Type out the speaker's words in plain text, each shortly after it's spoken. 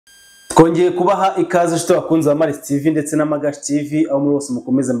Twongeye kubaha ikaze nshuti bakunzi ba Muri TV ndetse na Magashi TV aho muri bose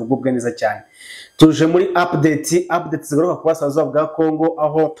mukomeze mugubwe neza cyane. Tuje muri update zigaruka ku basaza bwa Congo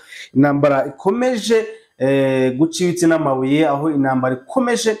aho intambara ikomeje guca ibiti n'amabuye, aho intambara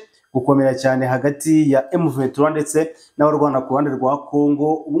ikomeje gukomera cyane hagati ya M23 ndetse n'abarwana ku ruhande rwa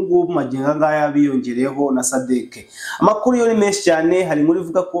Congo. Ubu ngubu maginga ngaya biyongereyeho na SADEC. Amakuru yo ni menshi cyane, hari muri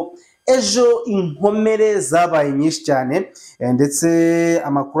vuga ko ejo inkomere zabaye nyinshi cyane, ndetse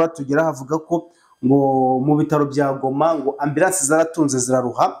amakuru atugera havuga ko ngo mu bitaro bya Goma ngo ambulance zaratunze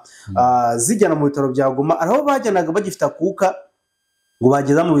ziraruha zijyana mu bitaro bya Goma, aho bajyanaga bagifita kuka ngo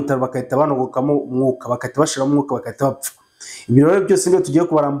bageza mu bitaro bakahita banogokamo umwuka, bakahita bashiramo umwuka, bakahita bapfa. Ibirore byose nibyo tugiye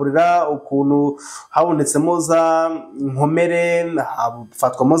kubaramburira ukuntu habonetsemo za inkomere,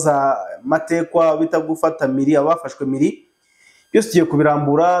 hafatwamo za matekwa bita gufata miri, abafashwe miri. Byose tugiye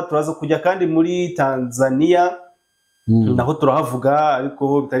kubirambura. Turaza kujya kandi muri Tanzania naho turahavuga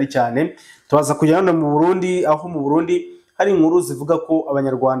ariko bitari cyane. Turaza kujya no mu Burundi, aho mu Burundi hari inkuru zivuga ko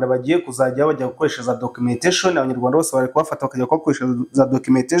abanyarwanda bagiye kuzajya bajya gukoresha za documentation. Abanyarwanda bose bari kubafata bakajya gukoresha za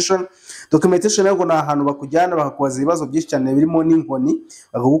documentation ngo na ahantu bakujyana bakakubaza ibibazo byinshi cyane birimo n'inkoni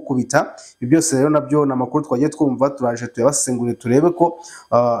bakagukubita. Ibi byose rero nabyo na makuru twagiye twumva, turaje tuyabasengurire turebe ko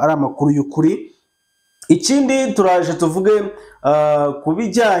ari amakuru y'ukuri. Ikindi turaje tuvuge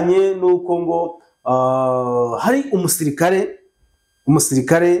kubijyanye nuko ngo hari umusirikare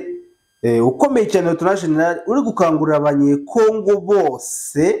ukomeye cyane Lieutenant General uri gukangurira abanyekongo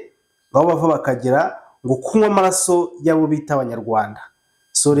bose aho bava bakagera ngo kunywa amaraso yabo bita abanyarwanda.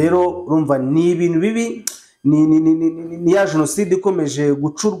 So rero urumva ni ibintu bibi, ni ya jenoside ikomeje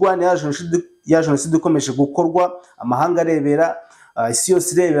gucurwa, ni ya jenoside ikomeje gukorwa, amahanga arebera, isi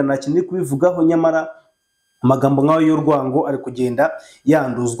yose irebera, nta kintu kubivugaho, nyamara amagambo nk'ayo y'urwango ari kugenda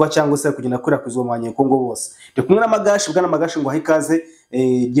yanduzwa cyangwa se ari kugenda akwirakwizwa mu banyekongo bose. Ndi kumwe na Magashi, bwana Magashi ngo ahikaze,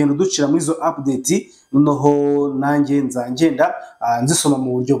 genda uducira muri izo update, noneho nanjye nzangenda nzisoma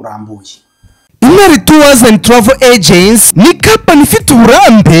mu buryo burambuye. Intera Tours and Travel Agents ni company ifite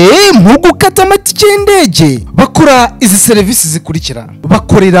uburambe mu gukata amatike y'indege. Bakora izi serivisi zikurikira: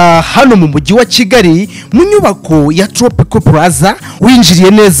 bakorera hano mu mujyi wa Kigali mu nyubako ya Tropical Plaza.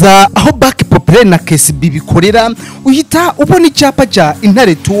 Winjiriye neza aho Back Populaire na KSB bikorera, uhita ubona icyapa cya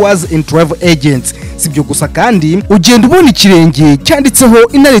Intera Tours and Travel Agents. Sibyo gusa kandi ugenda ubona ikirenge cyanditseho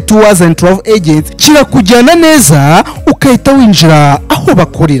Intera Tours and Travel Agents, kirakujyana neza ukahita winjira aho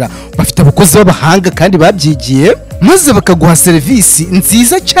bakorera. Bafite abakozi b'abahanga kandi babyigiye, maze bakaguha serivisi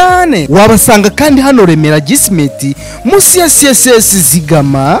nziza cyane. Wabasanga kandi hano Remera Gismeti munsi ya CSS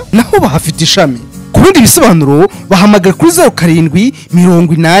Zigama, naho bahafite ishami. Ku bindi bisobanuro bahamagara kuri 07 80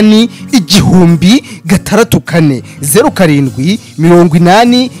 1000 664 07 80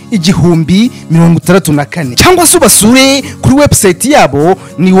 1000 664, cyangwa se ubasure kuri website yabo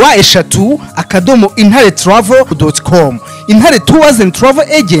ni wa3.interetravel.com. Intera Tours and Travel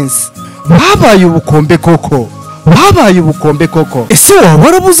Agents babaye ubukombe koko. Ese waba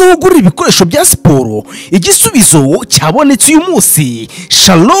warabuze aho ugurira ibikoresho bya siporo? Igisubizo cyabonetse uyu munsi.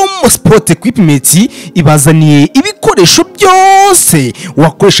 Shalom Sport Equipment ibazaniye ibikoresho byose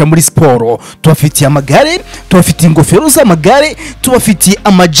wakoresha muri siporo. Tubafitiye amagare, tubafitiye ingofero z'amagare, tubafitiye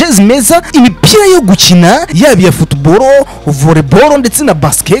amajezi meza, imipira yo gukina yaba ya football, volleyball ndetse na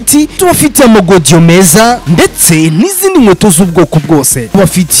basket, tubafitiye amagodiyo meza ndetse n'izindi nkweto z'ubwoko bwose.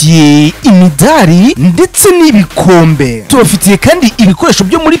 Tubafitiye imidari ndetse n'ibikombe. Tubafitiye kandi ibikoresho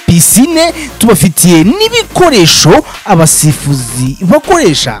byo muri piscine, tubafitiye n'ibikoresho abasifuzi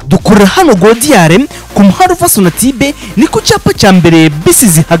bakoresha. Dukorera hano Godiare ku muhanda uva Sonatibe, ni ku cyapa cya mbere bisi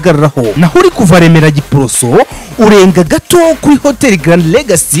zihagararaho. Naho uri kuva Remera Giporoso urenga gato kuri Hotel Grand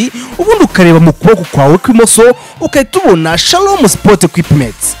Legacy, ubundi ukareba mu kuboko kwawe kw'imoso ukahita ubona Shalom Sport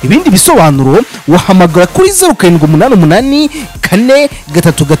Equipment. Ibindi bisobanuro wahamagara kuri 0788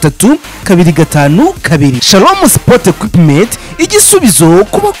 433 252. Shalom Sport Equipment, igisubizo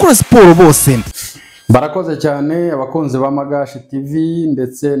ku bakora siporo bose. Barakoze cyane abakunzi ba Magashi TV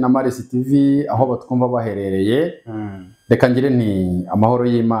ndetse na Marisi TV aho batwumva baherereye. Reka ngire nti amahoro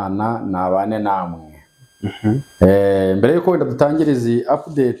y'Imana nabane namwe. Mbere yuko wenda dutangiriza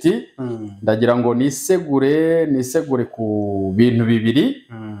update, ndagira ngo nisegure ku bintu bibiri.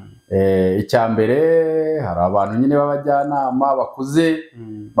 Icya mbere, hari abantu nyine b'abajyanama bakuze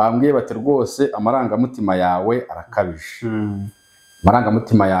bambwiye bati rwose amarangamutima yawe arakabije.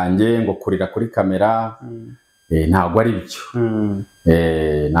 Amarangamutima yanjye ngo kurira kuri kamera ntabwo ari byo.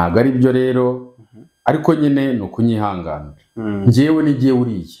 Ntabwo ari byo rero, ariko nyine ni ukunyihanganira. Njyewe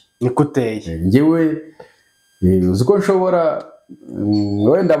uriye nikuteye. Njyewe uzi ko nshobora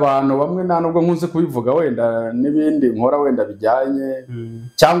wenda abantu bamwe nta nubwo nkunze kubivuga wenda n'ibindi nkora wenda bijyanye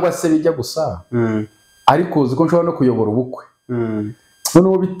cyangwa se bijya gusa ariko uzi ko nshobora no kuyobora ubukwe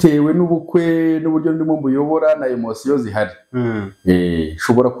noneho bitewe n'ubukwe n'uburyo ndimo mbuyobora na emosiyo zihari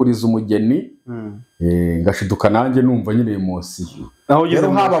nshobora kuriza umugeni ngashiduka nanjye numva nyine emosiyo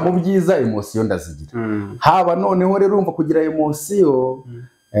rero haba mu byiza emosiyo ndazigira haba noneho rero urumva kugira emosiyo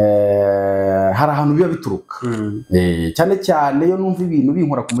hari ahantu biba bituruka cyane cyane iyo numva ibintu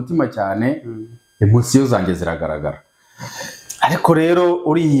binkora ku mutima cyane emosiyo zanjye ziragaragara ariko rero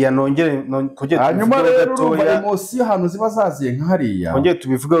uriya nongere hanyuma rero urumva emosiyo ahantu ziba zaziye nk'hariya nongere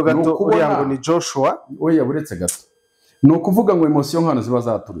tubivugeho gato uriya ngo ni Joshua oya buretse gato ni ukuvuga ngo emosiyo nk'ahantu ziba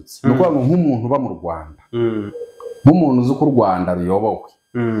zaturutse ni ukuvuga ngo nk'umuntu uba mu Rwanda nk'umuntu uzi uko u Rwanda ruyobowe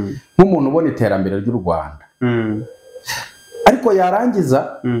nk'umuntu ubona iterambere ry'u Rwanda ariko yarangiza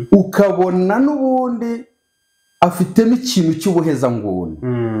ukabona n'ubundi afitemo ikintu cy'ubuhezanguni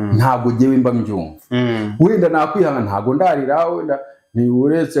ntabwo ngewe mba mbyumva wenda nakwihanga ntabwo ndarira wenda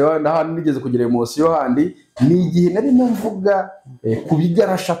uretse wenda hano nigeze kugira emosiyo handi ni igihe narimo mvuga ku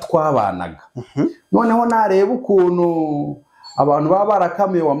bigarasha twabanaga noneho nareba ukuntu abantu baba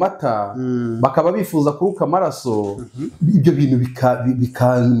barakamiwe amata bakaba bifuza kuruka amaraso ibyo bintu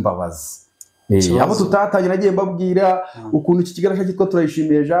bikambabaza abo tutatanye nagiye mbabwira ukuntu iki kigarasha cyitwa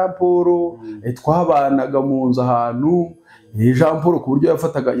Turayishimiye Jean Paul twabanaga mu nzu ahantu Jean Paul ku buryo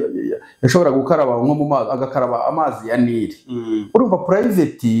yafataga yashobora gukaraba nko mu mazi agakaraba amazi ya Nili urumva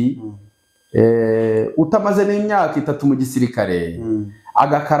private utamaze n'imyaka 3 mu gisirikare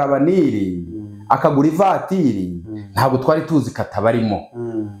agakaraba Nili akagura ivatiri ntabwo twari tuzi katabarimo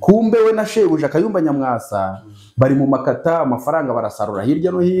kumbe we na shebuja Kayumba Nyamwasa bari mu makata amafaranga barasarura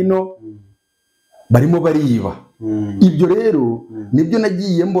hirya no hino barimo bariba ibyo rero nibyo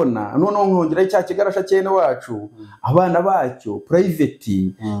nagiye mbona noneho nkongera cya kigarasha cyene wacu abana bacyo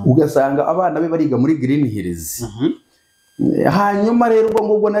private ugasanga abana be bariga muri Green Hills hanyuma rero ubwo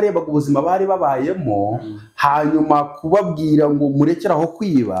ngubwo narebaga ubuzima bari babayemo hanyuma kubabwira ngo murekeraho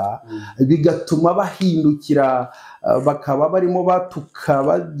kwiba bigatuma bahindukira bakaba barimo batuka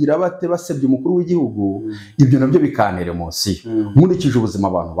bagira bate basebye umukuru w'igihugu ibyo nabyo bikantera emosiyo nkurikije ubuzima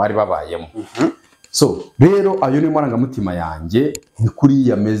abantu bari babayemo so rero ayo ni marangamutima yanjye ni kuri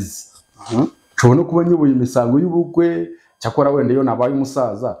yameze nshobora no kuba nyoboye imisango y'ubukwe cyakora wenda iyo nabaye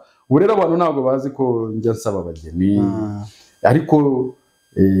umusaza ubu rero abantu ntabwo bazi ko njya nsaba abageni ariko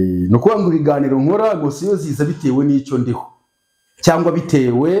no kuba ngo ibiganiro nkora ngo siyo ziza bitewe n'icyo ndiho cyangwa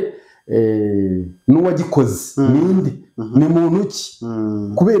bitewe n'uwagikoze ninde ni muntu ki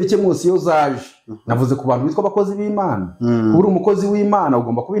kubera iki mwose iyo zaje navuze ku bantu bitwa abakozi b'Imana uri umukozi w'Imana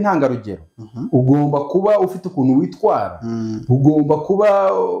ugomba kuba intangarugero ugomba kuba ufite ukuntu witwara ugomba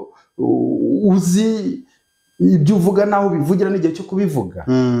kuba uzi ibyo uvuga naho bivugira n'igihe cyo kubivuga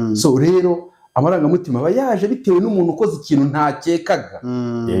so rero amarangamutima aba yaje bitewe n'umuntu ukoze ikintu ntakekaga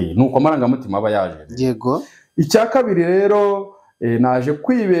nuko amarangamutima aba yaje yego icya kabiri rero naje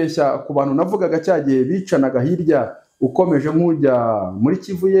kwibeshya ku bantu navugaga cyagiye bicanaga hirya ukomeje nk'ujya muri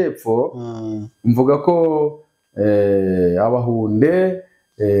Kivu y'Epfo mvuga ko abahunde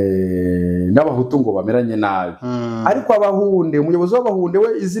n'abahutu ngo bameranye nabi ariko abahunde umuyobozi w'abahunde we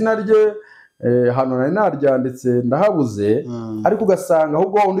izina rye hano nari naryanditse ndahabuze ariko ugasanga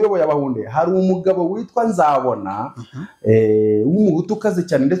ahubwo wundi uyoboye abahunde hari umugabo witwa Nzabona w'umuhutu kaze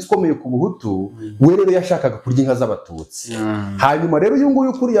cyane ndetse ukomeye ku buhutu we rero yashakaga kurya inka z'abatutsi hanyuma rero uyu nguyu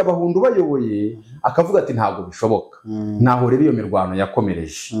ukuriye abahunde bayoboye akavuga ati ntabwo bishoboka naho rero iyo mirwano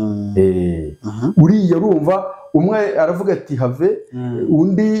yakomereje uriya urumva umwe aravuga ati have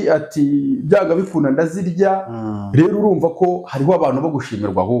undi ati byanga bikunda ndazirya rero urumva ko hariho abantu bo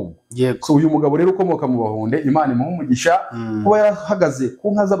gushimirwa ahubwo so uyu mugabo rero ukomoka mu bahunde Imana imuha umugisha kuba yarahagaze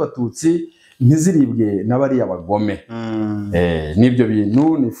ku nka z'abatutsi ntiziribwe n'abariya bagome n'ibyo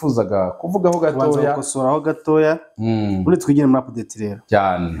bintu nifuzaga kuvugaho gatoya gukosoraho gatoya muri twigire muri update rero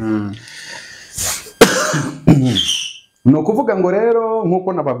cyane ni ukuvuga ngo rero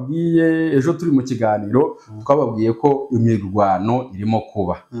nk'uko nababwiye ejo turi mu kiganiro twababwiye ko imirwano irimo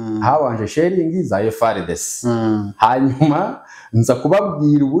kuba habanje sharingi za FARDC hanyuma nza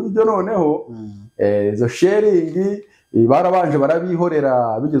kubabwira uburyo noneho izo sharingi barabanje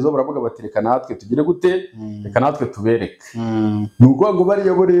barabihorera bigezeho baravuga bati reka natwe tugire gute reka natwe tubereke ni ukuvuga ngo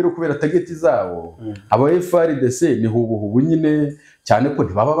bariyo rero kubera tageti zabo aba FARDC ni hubuhubu nyine cyane ko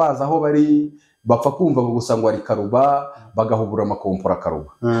ntibaba bazi aho bari bapfa kumva gusa ngo ari Karuba bagahubura amakompora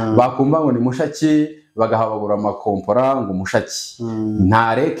Karuba bakumva ngo ni Mushaki bagahabura amakompora ngo Mushaki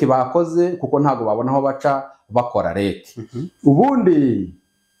nta reke bakoze kuko ntago babona aho baca bakora reke ubundi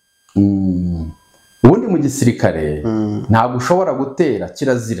ubundi mu gisirikare ntabwo ushobora gutera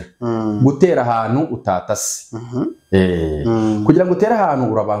kirazira gutera ahantu utatase kugira ngo utere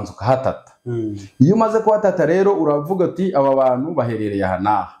ahantu urabanza ukahatata iyo umaze kuhatata rero uravuga ati aba bantu baherereye aha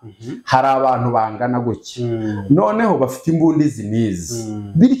n'aha hari abantu bangana gutya noneho bafite imbundi zinizi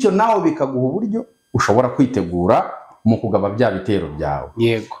bityo nawe bikaguha uburyo ushobora kwitegura mu kugaba bya bitero byawe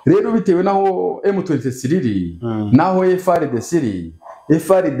rero bitewe naho M23 iri naho FARDC iri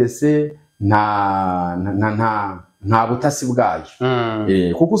FARDC nta butasi bwayo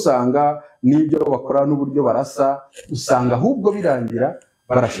kuko usanga n'ibyo bakora n'uburyo barasa usanga ahubwo birangira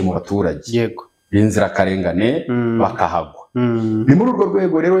barashe mu baturage b'inzirakarengane bakahagwa ni muri urwo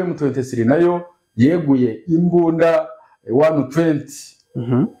rwego rero M23 nayo yeguye imbunda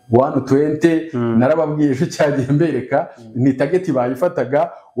 120 narababwiye ejo cyagiye mbereka ni target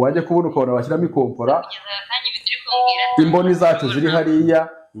bayifataga wajya kubona ukabona bashyiramo ikompora imboni zacu ziri hariya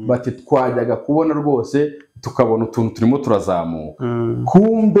bati twajyaga kubona rwose tukabona utuntu turimo turazamuka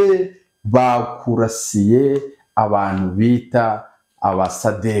kumbe bakurasiye abantu bita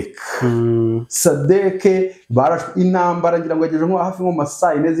abaSADEC SADEC barashwe intambara ngira ngo yageje nko hafi nko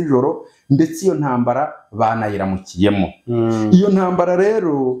masaa 4 z'ijoro ndetse iyo ntambara banayiramukiyemo iyo ntambara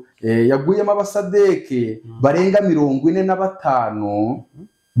rero yaguyemo abaSADEC barenga 45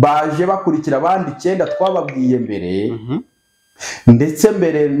 baje bakurikira abandi 9 twababwiye mbere ndetse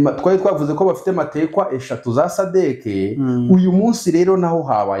mbere twari twavuze ko bafite matekwa 3 za SADEC uyu munsi rero naho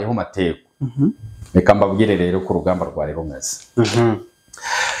habayeho matekwa reka mbabwire rero ku rugamba rwari rumeze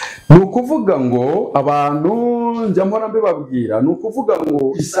nukuvuga ngo abantu njya mpora mbibabwira nukuvuga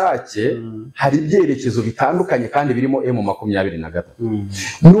ngo isake hari ibyerekezo bitandukanye kandi birimo M23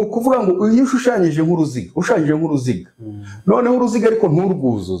 nukuvuga ngo iyo ushushanyije nk'uruziga noneho uruziga ariko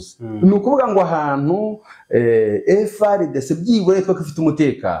nturwuzuze nukuvuga ngo ahantu FARDC byibure twa kafite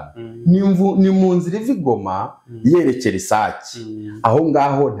umutekano ni mu nzira ivigoma yerekera isake aho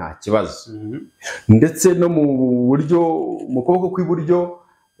ngaho nta kibazo ndetse no mu buryo mu kuboko kw'iburyo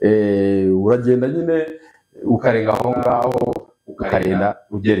uragenda nyine ukarenga aho ngaho ukarenda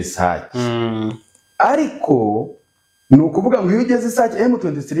ugera isake ariko ni ukuvuga ngo iyo ugeze isake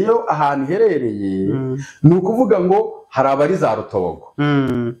M23 yo ahantu iherereye ni ukuvuga ngo hari abari za Rutobogo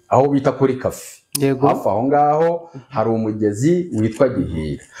aho bita kuri kafe hafi aho ngaho hari umugezi witwa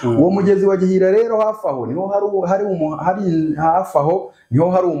Gihira uwo mugezi wa Gihira rero hafi aho niho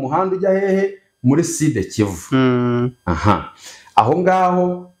hari umuhanda ujya hehe muri Sud Kivu aho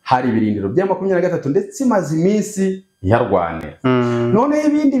ngaho hari ibirindiro bya 23 ndetse imaze iminsi yarwanira none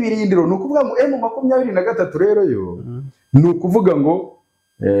ibindi birindiro ni ukuvuga ngo M23 rero yo ni ukuvuga ngo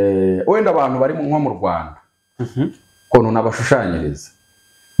wenda abantu bari mu Rwanda kono nabashushanyiriza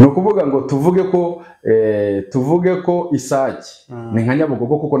ni ukuvuga ngo tuvuge ko isake ni nka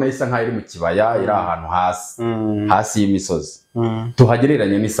Nyabugogo kuko nayo isa nkaho iri mu kibaya iri ahantu hasi y'imisozi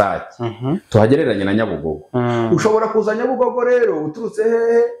tuhagereranye n'isake tuhagereranye na Nyabugogo ushobora kuza Nyabugogo rero uturutse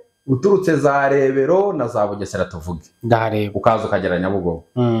hehe uturutse za Rebero na za Bugesera tuvuge ndareba ukaza ukagera Nyabugogo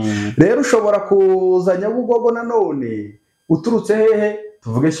rero ushobora kuza Nyabugogo nanone uturutse hehe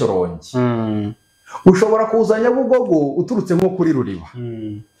tuvuge Shyorongi ushobora kuza Nyabugogo uturutse nko kuri Ruriba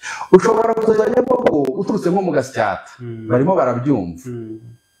ushobora kuza Nyabugogo uturutse nko mu Gasyata barimo barabyumva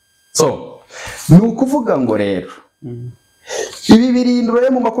so ni ukuvuga ngo rero ibi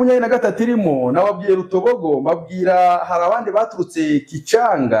birindiro mu 23 irimo nababwiye Rutobogo mbabwira hari abandi baturutse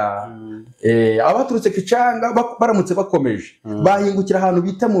Kicanga abaturutse Kicanga baramutse bakomeje bahingukira ahantu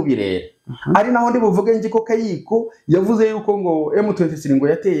bita mu Birere ari naho ndi buvuge ngiko Kayiko yavuze yuko ngo M23 ngo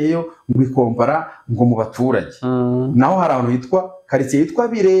yateyeyo ngo ikompara ngo mu baturage naho hari ahantu hitwa quartier yitwa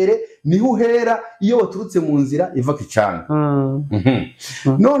Birere niho uhera iyo waturutse mu nzira iva Kicanga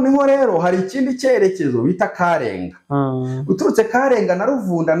noneho rero hari ikindi cyerekezo bita Karenga uturutse Karenga na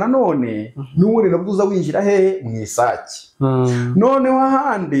Ruvunda nanone n'ubundi nabwo winjira hehe mu Isake noneho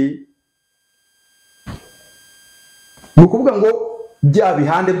ahandi nukuvuga ngo bya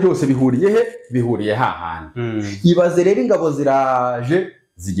bihande byose bihuriye hahandi ibaze rero ingabo ziraje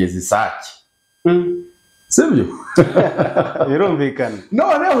zigeze Isake sibyo birumvikana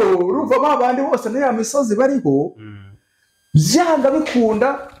noneho urumva babandi bose n'ya misozi bariho byanga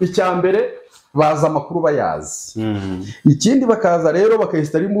bikunda icyambere baza amakuru bayazi ikindi bakaza rero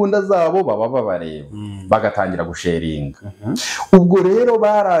bakahistara imbunda zabo baba babareba bagatangira gusheringa ubwo rero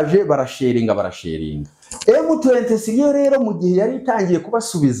baraje barasheringa M23 rero mu gihe yari itangiye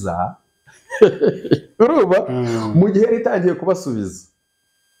kubasubiza uruba mu gihe yari itangiye kubasubiza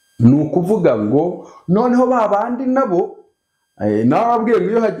ni ukuvuga ngo noneho babandi nabo nababwiye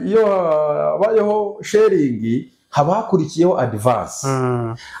ngo iyo habayeho sharing haba hakurikiyeho advance.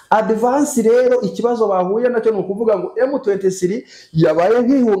 Advance rero ikibazo bahuye nacyo ni ukuvuga ngo M23 yabaye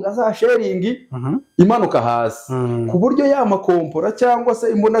nk'ihunga za sharing imanuka hasi ku buryo ya makompora cyangwa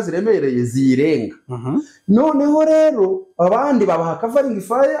se imbunda ziremereye zirenga. Noneho rero abandi babaha covering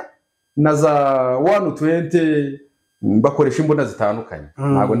fire na za 120 bakoresha imbunda zitandukanye,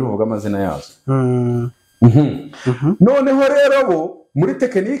 ntabwo ndivuga amazina yazo. Noneho rero bo muri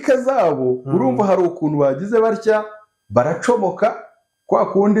tekinike zabo urumva hari ukuntu bagize barya baracomoka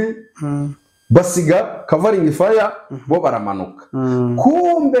kwa kundi basiga covering fire bo baramanuka.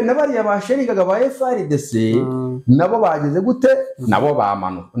 Kumbe nabariya basheringaga ba FARDC nabo bageze gute, nabo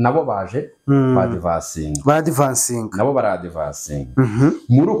bamanuka, nabo baje badvancing nabo baradvancing.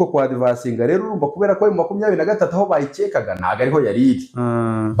 Muri uko kwa advancing rero urumva kubera ko 23 aho bayikekaga ntago ariho yari iri,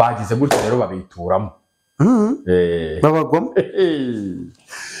 bagize gutyo rero babituramo babagwamo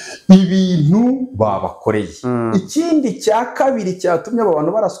ibintu babakoreye. Ikindi cya kabiri cyatumye aba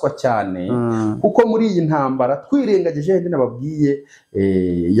bantu baraswa cyane, kuko muri iyi ntambara twirengagije ndi nababwiye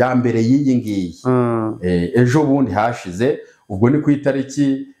ya mbere y'iyi ngiyi ejo bundi hashize, ubwo ni ku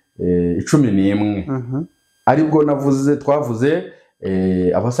itariki 11 aribwo twavuze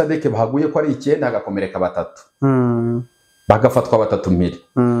abaSADEC bahaguye ko ari 9 hagakomereka 3 bagafatwa 3 mpiri.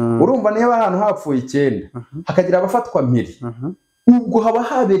 Urumva niba ahantu hapfuye 9 hakagira abafatwa mpiri, ubwo haba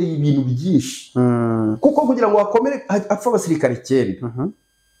habereye ibintu byinshi, kuko kugira ngo hakomere apfa abasirikare 9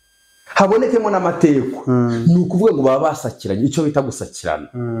 habonekemo n'amateko, ni ukuvuga ngo baba basakiranye, icyo bita gusakirana.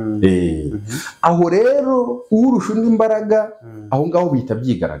 Aho rero urusha undi imbaraga aho ngaho bita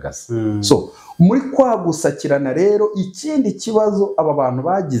byigaragaza. So muri kwa gusakirana rero ikindi kibazo aba bantu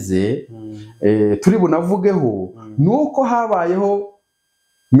bagize turi bunavugeho nuko habayeho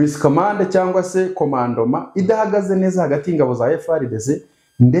miscommand cyangwa se komandoma idahagaze neza hagati y'ingabo za FARDC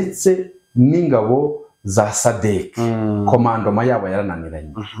ndetse n'ingabo za SADEC. Komandoma yabo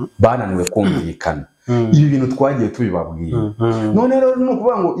yarananiranye, bananiwe kumvikana. Ibi bintu twagiye tubibabwira. None rero no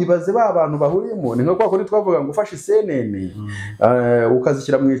kuvuga ngo ibaze ba bantu bahuriyemo, ni nko kwa kuri twavuga ngo ufashe CNN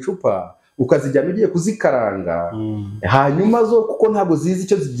ukazishyira mu icupa ukazijyana ugiye kuzikaranga, hanyuma zo kuko ntabwo zizi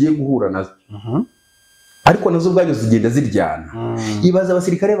icyo zigiye guhura nazo, ariko nazo ubwanyu zigenda ziryana. Ibaza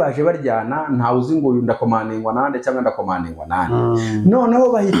abasirikare baje baryana, ntawe uzi ngo uyu ndakomandingwa nande cyangwa ndakomandingwa nande.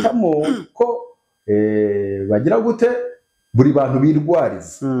 Noneho bahitamo ko bagira gute buri bantu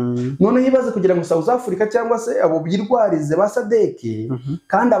birwariza. Noneho ibaze kugira ngo South Africa cyangwa se abo birwarize ba SADC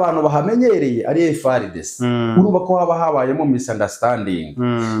kandi abantu bahamenyereye ari FARDC, urumva ko haba habayemo misunderstanding.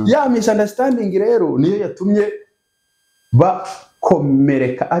 Ya misunderstanding rero niyo yatumye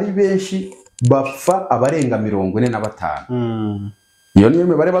bakomereka ari benshi, bapfa abarenga 45. Iyo niyo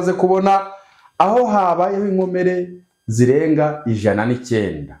mibare baze kubona aho habayeho inkomere zirenga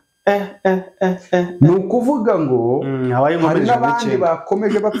 109. Ni ukuvuga ngo hari n'abandi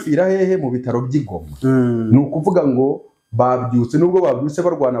bakomeje bapfira hehe mu bitaro by'Igoma. Ni ukuvuga ngo babyutse, nubwo babyutse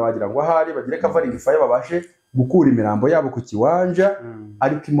barwana bagira ngo ahari bagire covering fire babashe gukura imirambo yabo ku kiwanja,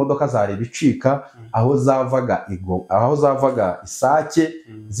 ariko imodoka zari bicika aho zavaga Isake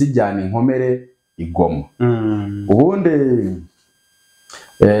zijyana inkomere Igoma. Ubundi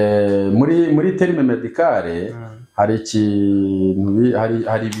muri terme medicale hari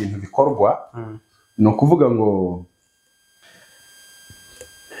ibintu bikorwa. Ni ukuvuga ngo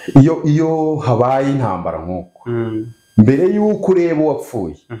iyo habaye intambara nk'uko, mbere y'uko ureba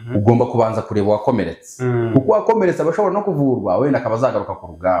uwapfuye ugomba kubanza kureba uwakomeretse, kuko uwakomeretse abashobora no kuvurwa wenda akaba azagaruka ku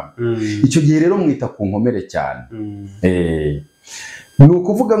rugamba. Icyo gihe rero mwita ku nkomere cyane. Ni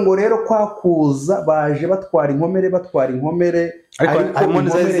ukuvuga ngo rero kwakuza baje batwara inkomere ariko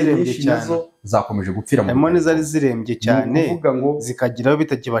inkomere nyinshi nazo zakomeje gupfira mu Imoni zari zirembye cyane zikagerayo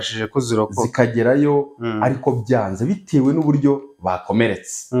bitakibashije kuzirokoka, zikagerayo ariko byanze bitewe n'uburyo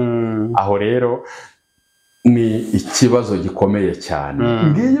bakomeretse. Aho rero ni ikibazo gikomeye cyane.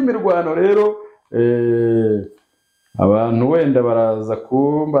 Ngiyi imirwano rero abantu wenda baraza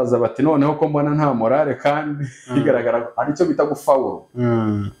kumbaza bati noneho ko mbona nta morale kandi bigaragara ari cyo bita gufawuru.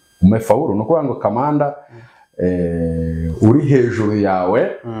 Umefawuru no kuvuga ngo kamanda uri hejuru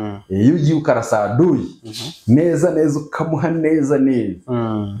yawe, iyo ugiye ukarasaduye neza ukamuha neza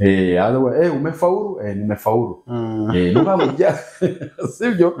umefawuru ni mefawuru nuko ngo bya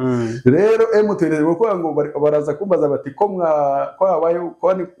sibyo. Rero M23 kuvuga ngo baraza kumbaza bati ko habaye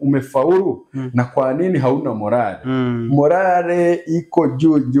ko ni umefawuru na kwa nini hauna morale iko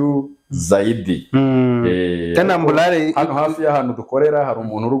juju zaidi. Kana morale hano hafi y'ahantu dukorera hari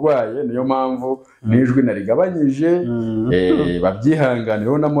umuntu urwaye, niyo mpamvu nijwi narigabanyije.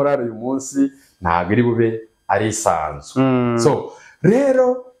 Babyihanganireho na morale uyu munsi ntabwo iri bube ari isanzwe. So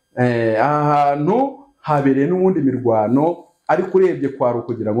rero ahantu habereye n'ubundi mirwano ariko urebye kwari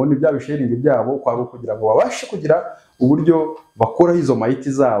ukugira ngo ni bya bishiringi byabo kwari ukugira ngo babashe kugira uburyo bakuraho izo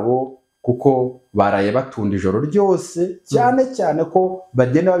mayiti zabo kuko baraye batunda ijoro ryose cyane cyane ko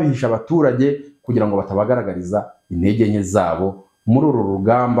bagenda babihisha abaturage kugira ngo batabagaragariza intege nke zabo muri uru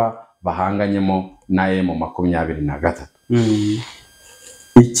rugamba bahanganyemo na M23.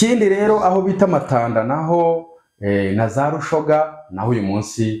 Ikindi rero aho bita Matanda naho na za Rushoga naho uyu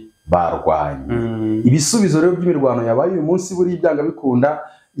munsi barwanye. Ibisubizo rero by'imirwano yabaye uyu munsi buri byanga bikunda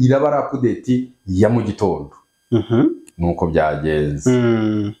iraba ari update ya mu gitondo. Nuko byagenze.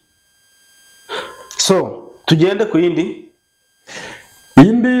 So tugende ku yindi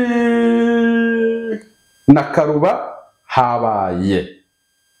na Karuba habaye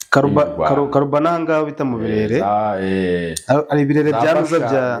Karuba nanga bita mu birere ari birere byanuza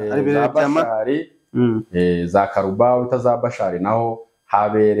bya ari birere bya za Karuba utaza Bashari naho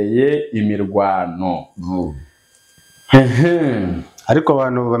habereye imirwano. Ariko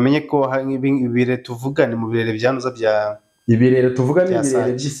abantu bamenye ko ibirere tuvuga ni mu birere byanuza bya ibirere tuvuga ni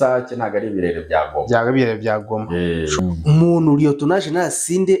ibirere by'isake ntago ari ibirere bya Goma. Byaga ibirere bya Goma. Umuntu uriyo tunaje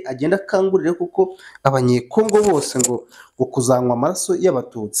nasinde agenda kangurire kuko abanyekongo bose ngo kuzanywa amaraso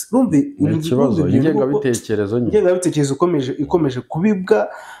y'abatutsi. Rumbe ikibazo ingengabitekerezo ikomeje kubibwa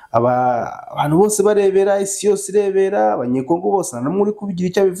abantu bose barebera isi yose irebera abanyekongo bose namwe uri kubigira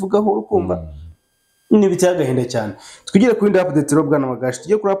icyo bivugaho urukumva ni bitagahinda cyane. Twigire ku indi update ro bwana Magashi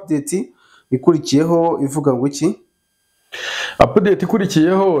tujye kuri update ikurikiyeho ivuga ngo iki update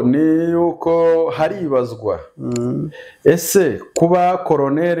ikurikiyeho ni yuko haribazwa ese kuba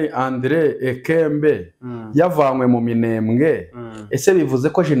Colonel André Ekembe yavanywe mu Minembwe ese bivuze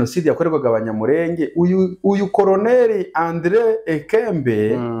ko genocide yakorerwaga abanyamurenge. Uyu Colonel André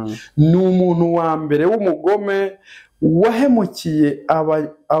Ekembe ni umuntu wa mbere w'umugome wahemukiye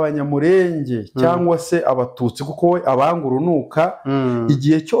abanyamurenge cyangwa se abatutsi kuko we abanga urunuka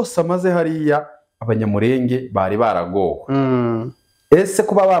igihe cyose amaze hariya abanyamurenge bari baragowe. Ese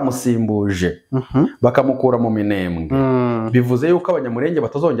kuba bamusimbuje bakamukura mu Minembwe bivuze yuko abanyamurenge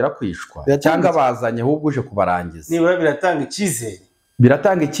batazongera kwishwa cyangwa bazanye ahubwo uje kubarangiza. Niba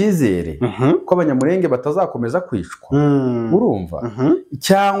biratanga icyizere ko abanyamurenge batazakomeza kwishwa urumva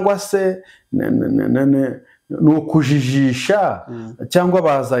cyangwa se nukujijisha cyangwa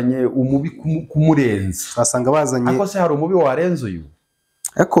bazanye umubi kumurenza. Basanga bazanye ako se hari umubi warenze uyu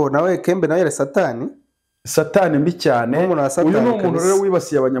ariko nawe Kembe nawe yari satani mbi cyane. Uyu ni umuntu rero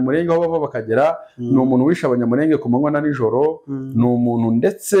wibasiye abanyamurenge aho bava bakagera. Ni umuntu wishe abanyamurenge ku manywa na nijoro. Ni umuntu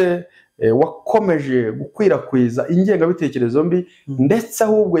ndetse wakomeje gukwirakwiza ingengabitekerezo mbi ndetse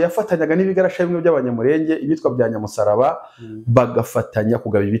ahubwo yafatanyaga n'ibigarasha bimwe by'abanyamurenge ibitwa bya Nyamusaraba bagafatanya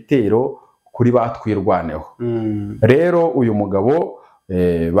kugaba ibitero kuri batwirwaneho. Rero uyu mugabo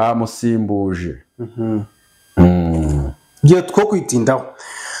bamusimbuje. Giye two kwitindaho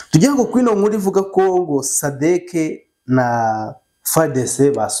tujya ngo kwino nkuru ivuga ko ngo SADEC na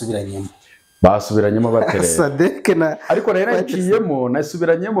FARDC basubiranyemo baterera SADEC na ariko rero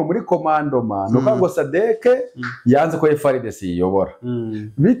nasubiranyemo muri komandoma nuko ngo SADEC yanze ko FARDC yiyobora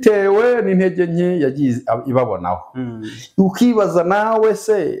bitewe n'intege nke yagize ibabonaho. Ukibaza nawe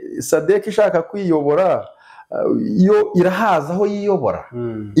se SADEC ishaka kwiyobora yo irahaza aho yiyobora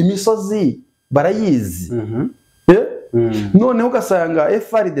imisozi barayizi noneho ugasanga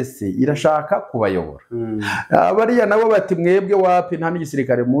FARDC irashaka kubayobora. Bariya nabo bati mwebwe wapi nta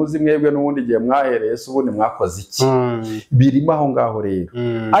n'igisirikare muzi mwebwe n'ubundi gihe mwahereye se ubundi mwakoze iki birimo aho ngaho rero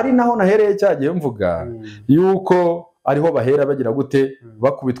ari naho nahereye cyagiye mvuga yuko ariho bahera bagira gute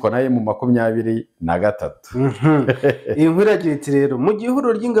bakubitwa na M23. Iyi nkuru iragira iti rero mu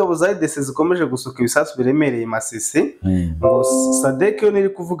gihuriro ry'ingabo za IDC zikomeje gusuka ibisasu biremereye Masisi ngo SADEC yo niri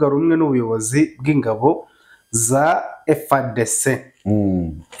kuvuga rumwe n'ubuyobozi bw'ingabo za FARDC.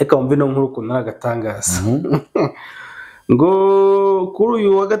 Eka umve no nkuru ko naragatangaza ngo kuri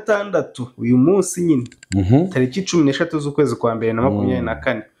uyu wa gatandatu uyu munsi nyine tariki 13 z'ukwezi kwa mbere na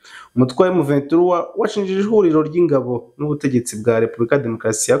 2024 umutwe wa M23 washinjije ihuriro ry'ingabo n'ubutegetsi bwa Repubulika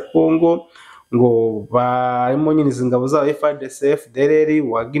Demokarasi ya Congo ngo barimo nyine izingabo za FARDC, FDLR,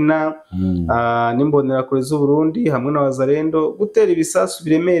 Wagner n'imbonerakure z'u Burundi hamwe n'abazarendo gutera ibisasu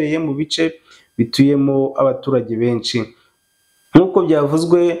biremereye mu bice bituyemo abaturage benshi. Nkuko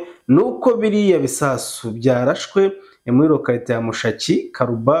byavuzwe nuko biriya bisasu byarashwe muri lokalite ya Mushaki,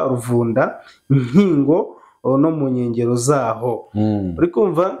 Karuba, Ruvunda, Nkingo no mu nkengero zaho. Uri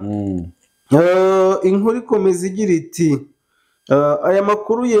kumva inkuru ikomeza igira iti aya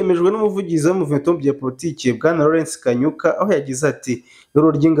makuru yemejwe n'umuvugizi w'umuvugizi bya politiki bwana Lawrence Kanyuka aho yagize ati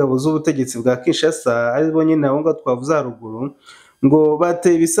ihuriro ry'ingabo z'ubutegetsi bwa Kinshasa ari bo nyine abo twavuze haruguru ngo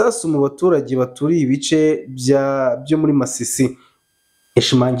bateye ibisasu mu baturage baturiye ibice byo muri Masisi.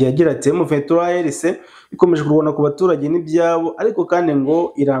 Ishimangiye agira ati M23 ikomeje kurwana ku baturage n'ibyabo, ariko kandi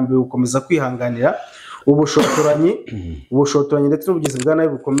ngo irambiwe gukomeza kwihanganira ubushotoranyi ndetse n'ubugizi bwa nabi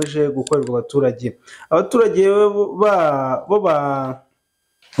bukomeje gukorerwa abaturage.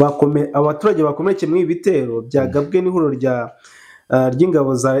 Abaturage bakomerekeye muri ibi bitero byagabwe n'ihuriro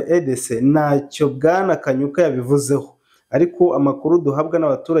ry'ingabo za FARDC ntacyo Bwana Kanyuka yabivuzeho, ariko amakuru duhabwa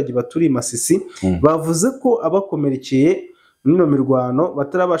n'abaturage baturiye Masisi bavuze ko abakomerekeye n'ino mirwano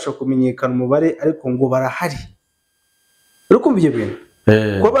batarabasha kumenyekana umubare, ariko ngo barahari. Uri kumva ibyo bintu?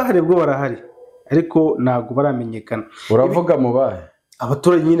 Ko bahari bwo barahari, ariko ntabwo baramenyekana. Uravuga mu bahe?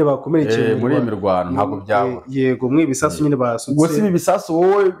 Abaturage nyine bakomerekeye muri iyi mirwano ntabwo byaba. Yego, mwe ibisasu nyine basutse. Gusa ibi bisasu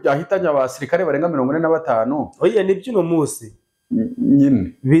wowe byahitanye abasirikare barenga 45. Oya, ni by'uno munsi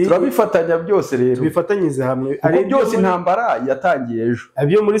nyine turabifatanya byose rero, tubifatanyize hamwe. Ari byose intambara yatangiye ejo.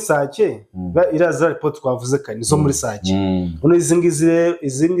 Abyo muri Sake iraza report twavuze kane zo muri Sake. Uno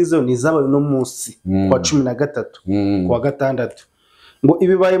izi ngizo ni zabaye no munsi kwa 13 kwa gatandatu. Ngo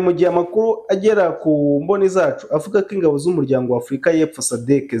ibibaye mu gihe amakuru agera ku mboni zacu avuga ko ingabo z'umuryango wa Afurika y'Epfo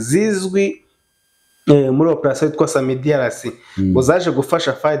SADEC zizwi muri operation yitwa Samediarasi ngo zaje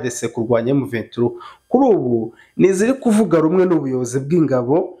gufasha FARDC kurwanya M23. Kuri ubu niziri kuvuga rumwe n'ubuyobozi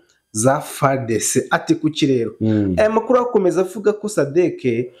bw'ingabo za FARDC. Ati kuki rero aya makuru akomeza avuga ko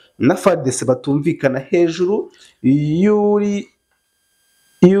SADEC na FARDC batumvikana hejuru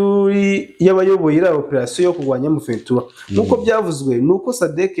y'abayoboye iriya operation yo kurwanya M23. Nuko byavuzwe nuko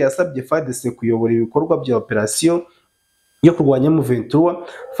SADEC yasabye FARDC kuyobora ibikorwa bya operation yo kurwanya M23.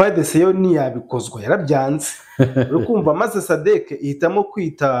 FARDC yo ntiyabikozwa, yarabyanze. Uri kumva, maze SADEC ihitamo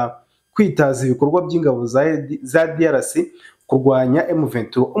kwitaza ibikorwa by'ingabo za DRC kurwanya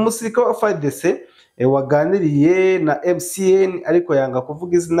M23. Umusirikare wa FARDC waganiriye na MCN ariko yanga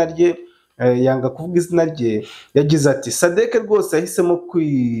kuvuga izina rye yagize ati SADEC rwose yahisemo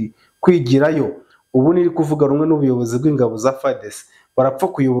kwigirayo. Ubu niri kuvuga rumwe n'ubuyobozi bw'ingabo za FARDC barapfa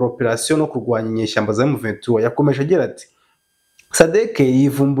kuyobora operation no kurwanya inyeshyamba za M23. Yakomeje agira ati SADEC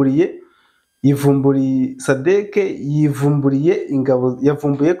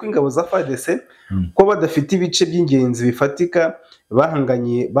yavumbuye ko ingabo za FARDC ko badafite ibice by'ingenzi bifatika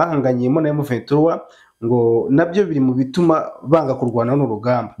bahanganyemo na M23, ngo nabyo biri mu bituma banga kurwana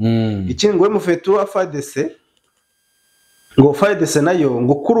n'urugamba. Ikindi ngo M23 FARDC nayo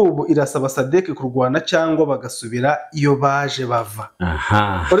ngo kuri ubu irasaba SADEC kurwana cyangwa bagasubira iyo baje bava.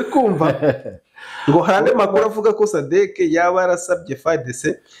 Uri kumva? Ngo hande makuru avuga ko SADEC yaba yarasabye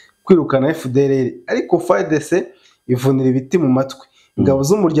FARDC kwirukana FDLR, ariko FARDC ivunira ibiti mu matwi. Ingabo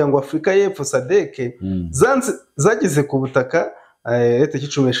z'umuryango wa Afurika y'Epfo SADEC zagize ku butaka leta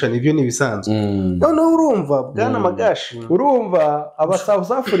y'icumesha nibyo nibisanzwe. None urumva Bwana Magashi, urumva aba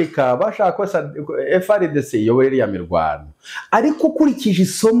South Africa bashaka ko FARDC yoborera ya mirwano, ariko kurikije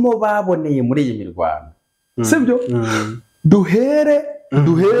isomo baboneye muri iyi mirwano, sibyo? Duhere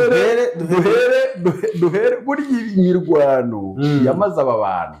buri mirwano yamaze aba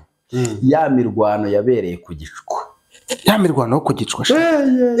bantu. Ya mirwano yabereye ku gicwa. Ya mirwano yo ku gicwa.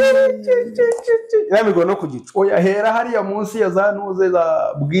 Ya mirwano yo ku gicwa. Oya, hera hariya munsi ya za ntuze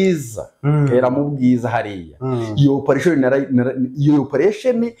za Bwiza. Hera mu Bwiza hariya. Iyo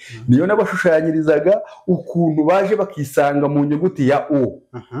operation niyo nabashushanyirizaga ukuntu baje bakisanga mu nyuguti ya O.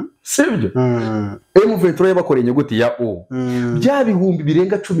 Sibyo? M23 yabakoreye inyuguti ya O. Bya bihumbi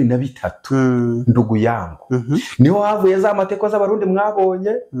birenga 13 ndugu yangu. Niho havuye za mateko z'abarundi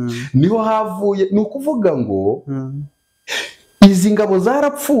mwabonye. Niho havuye nukuvuga ngo izi ngabo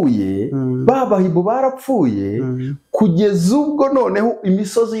zarapfuye, babahibu barapfuye, kugeza ubwo noneho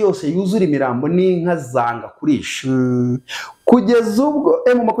imisozi yose yuzura imirambo n'inka zanga kurisha. Kugeza ubwo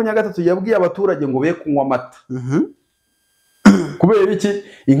M23 yabwiye abaturage ngo be kunywa amata. Kubera iki?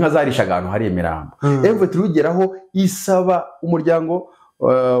 Inka zarishaga ahantu hari imirambo. M23 ugeraho isaba umuryango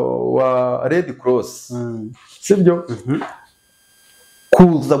wa Red Cross, sibyo?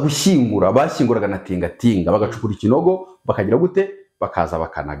 Kuza gushyingura, bashyinguraga na tingatinga bagacukura ikinogo bakagira gute, bakaza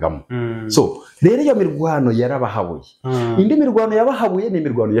bakanagamo. So rero iyo mirwano yarabahabuye. Indi mirwano yabahabuye ni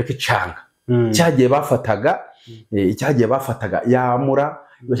mirwano ya Kicanga. Cyagiye bafataga yamura,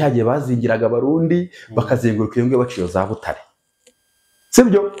 cyagiye bazingiraga abarundi bakazenguruka iyo baciyo za Butare.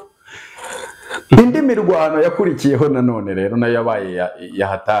 Sibyo? indi mirwano yakurikiyeho nanone rero nayo yabaye ya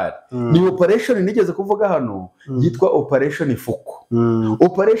hatari ni operation nigeze kuvuga hano yitwa operation Fuku.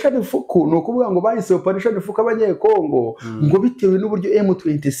 Operation Fuku ni ukuvuga ngo bahise operation Fuku abanyekongo ngo bitewe n'uburyo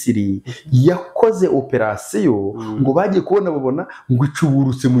M23 yakoze operation ngo bagiye babona ngo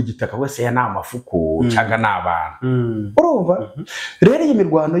icuburutse mu gitaka wese ya namafuku cyangwa n'abantu urumva rero iyi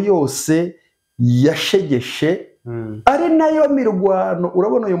mirwano yose yashegeshe ari nayo mirwano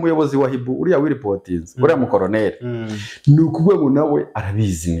urabona uyu muyobozi wa Hibu uriya wiripotinze uriya mukoroneri ni ukuvuga ngo nawe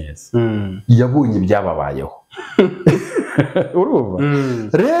arabizi neza yabonye ibyababayeho urumva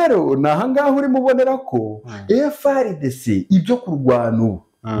rero nahangaho uri mubonera ko FARDC ibyo kurwana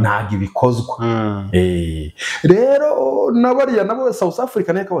ntago ibikozwa rero nabariya nabo South Africa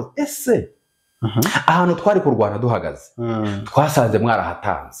nayo kabaza ese ahantu twari kurwana duhagaze twasanze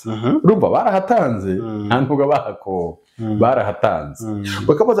mwarahatanze urumva barahatanze ntantuga bahako barahatanze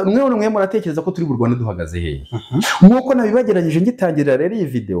bakabaza mwe muratekereza ko turi burwane duhagaze hehe nkuko nabibagerageje ngitangirira rero iyi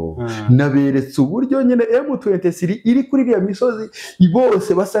video naberetse uburyo nyine M23 iri kuri iriya misozi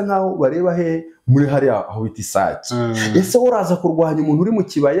bose basa nkaho bareba he muri hariya aho bita Isake ese uraza kurwanya umuntu uri mu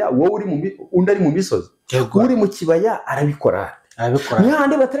kibaya wowe uri undi ari mu misozi uri mu kibaya arabikora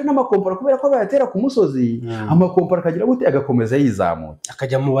nyandi batari n'amakompora kubera ko bayatera ku musozi amakompora akagira gute agakomeza yizamuye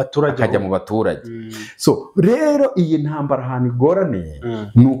akajya mu baturage so rero iyi ntambara ahantu igorane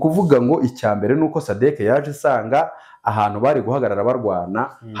ni ukuvuga ngo icyambere nuko SADEC yaje isanga ahantu bari guhagarara barwana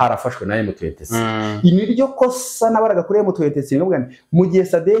harafashwe na M23 ini ryo kosa nabaraga kuri M23 n'ubwo mu gihe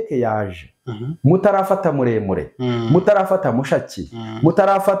SADEC yaje mutarafata muremure mutarafata mushaki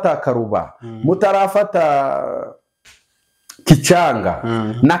mutarafata karuba mutarafata Kichanga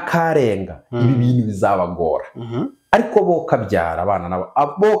na Karenga ibi bintu bizabagora ariko bo kabyara abana nabo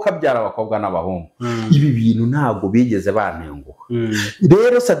bo kabyara abakobwa n'abahungu ibi bintu ntago bigeze banenguha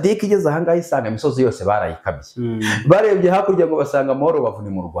rero SADEC igeze ahangaha isanga imisozi yose barayikabye barebye hakurya ngo basanga amahoro bavune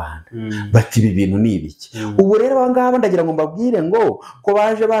mu Rwanda bati ibi bintu ni ibiki ubu rero abangaba ndagira ngo mbabwire ngo ko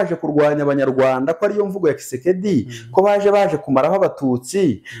baje kurwanya abanyarwanda ko ariyo mvugo ya Kisekedi ko baje kumaraho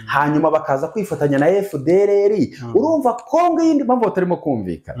abatutsi hanyuma bakaza kwifatanya na FDLR urumva Congo yindi mpamvu batarimo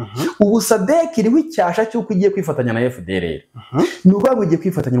kumvikana ubu SADEC iriho icyasha cy'uko igiye kwifatanya na FDLR nuko bagiye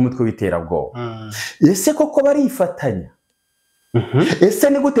kwifatanya n'umutwe w'iterabwoba ese koko barifatanya ese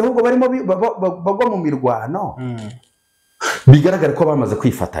ni gute ahubwo barimo bagwa mu mirwano bigaragara ko bamaze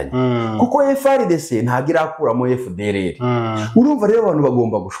kwifatanya kuko FARDC ntago irakuramo FDLR urumva rero abantu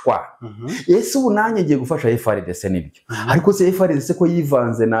bagomba gushwana ese ubu nanjye ngiye gufasha FARDC nibyo ariko se FARDC ko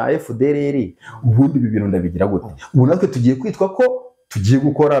yivanze na FDLR ubundi ibi bintu ndabigira gute ubu natwe tugiye kwitwa ko tugiye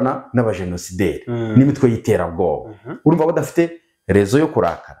gukorana n'abajenosideri n'imitwe y'iterabwoba urumva badafite rezo yo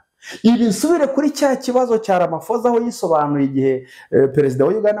kurakara ibi nsubire kuri cya kibazo cya Ramaphosa aho yisobanuye igihe perezida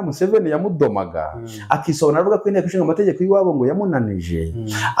wa Uganda Museveni yamudomaga akisobanura avuga ko inteko ishinga amategeko y'iwabo ngo yamunanije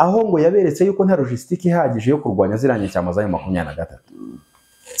aho ngo yaberetse yuko nta logistique ihagije yo kurwanya ziranye cyama za 23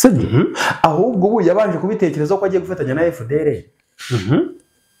 sibyo ahubwo ubu yabanje kubitekereza ko agiye gufatanya na FDLR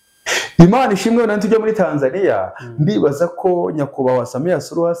Imana ishimwe none tujye muri Tanzania ndibaza ko nyakubahwa Samia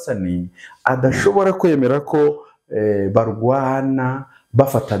Suluhu Hassan adashobora kwemera ko barwana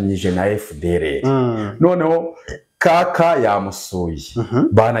bafatanyije na FDLR noneho kaka yamusuye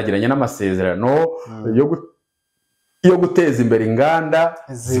banagiranye n'amasezerano yo guteza imbere inganda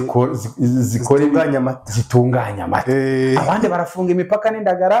zitunganya amata abandi barafunga imipaka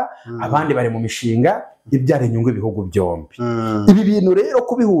n'indagara abandi bari mu mishinga ibyara inyungu ibihugu byombi ibi bintu rero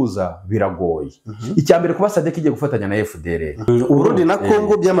kubihuza biragoye icyambere kuba SADEC igiye gufatanya na FDLR Uburundi na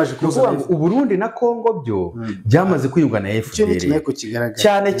Congo byamaje kuza Uburundi na Congo byo byamaze kwiyunga na FDLR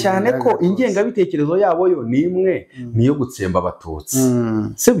cyane ko ingenga bitekerezo yabo yo nimwe niyo gutsemba abatutsi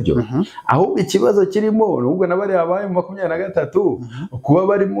sibyo aho ikibazo kirimo nubwo nabari abaye mu 23 kuba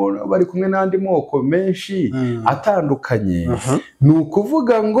bari kumwe n'andi moko menshi atandukanye ni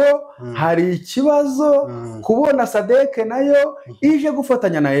ukuvuga ngo hari ikibazo kubona SADEC nayo ije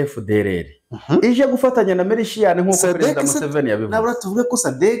gufatanya na FDLR ije gufatanya na Merishiyane nkuko perezida Museveni yabivuze nabura tuvuge ko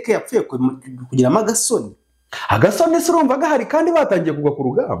SADEC yapfuye kugira agasoni surumva gahari kandi batangiye kugwa ku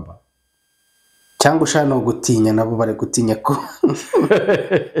rugamba cyangwa ushaka gutinya nabo bari gutinya ko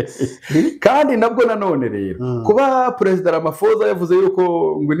kandi nabwo nanone rero kuba perezida Ramaphosa yavuze yuko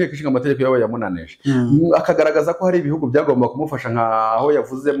ngo inteko ishinga amategeko yabo yamunanije akagaragaza ko hari ibihugu byagomba kumufasha nka aho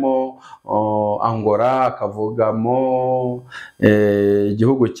yavuzemo Angola akavugamo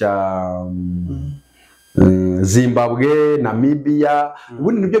igihugu Zimbabwe, Namibia,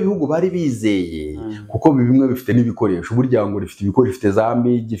 ubundi nibyo bihugu bari bizeye kuko bimwe bifite n'ibikoresho, burya ngo rifite ibikoresho, ifite za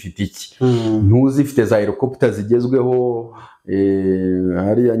migi, ifite iki, ntuzi ifite za helicopter zigezweho,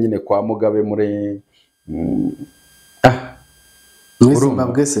 hariya nyine kwa Mugabe muri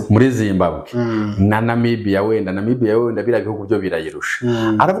Zimbabwe se, muri Zimbabwe na Namibia wenda biriya bihugu byo birayirusha.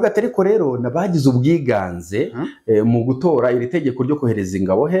 Aravuga ati ariko rero nabagize ubwiganze mu gutora iri tegeko ryo kohereza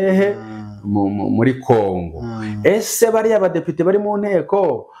ingabo hehe muri Congo. Ese bariya abadepite bari mu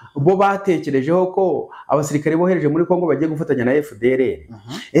nteko bo batekerejeho ko abasirikare bohereje muri Congo bagiye gufatanya na FDLR?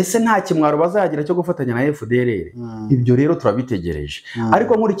 Ese nta kimwaro bazagira cyo gufatanya na FDLR? Ibyo rero turabitegereje.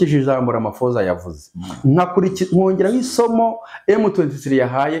 Ariko nkurikije ijambo Ramaphosa yavuze, nkongeraho isomo M23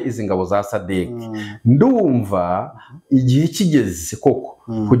 yahaye izi ngabo za SADEC, ndumva igihe kigeze koko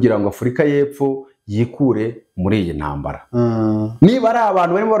kugira ngo Afurika y'Epfo yikure muri iyi ntambara. Niba ari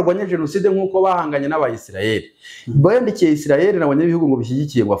abantu barimo barwanya jenoside nk'uko bahanganye n'abayisirayeli, bandikiye Isirayeli n'abanyabihugu ngo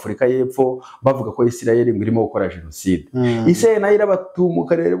bishyigikiye ngo Afurika y'Epfo, bavuga ko Isirayeli ngo irimo gukora jenoside. Ise nayo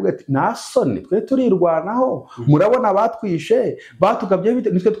irabatumuka rero bwa ati nasone twe turirwanaho, murabona abatwishe batukabye bite,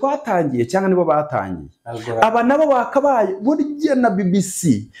 nitwe twatangiye cyangwa nibo batangiye? Aba nabo bakabaye burya na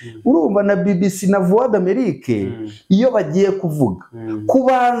BBC, urumva na BBC na Voix d'Amerique iyo bagiye kuvuga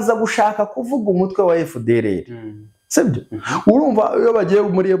kubanza gushaka kuvuga umutwe wa FDLR, sibyo? Urumva iyo bagiye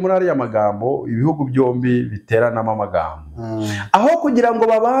muri ariya magambo ibihugu byombi biteranamo amagambo, aho kugira ngo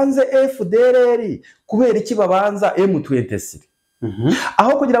babanze FDLR, kubera iki babanza M23?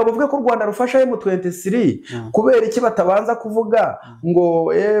 Aho kugira ngo bavuge ko u Rwanda rufasha M23, kubera iki batabanza kuvuga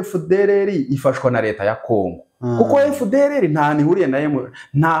ngo FDLR ifashwa na leta ya Congo? Kuko FDLR nta nihuriye na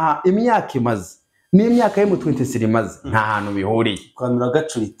nta imyaka imaze n'imyaka M23 imaze, nta hantu bihuriye. Kwanura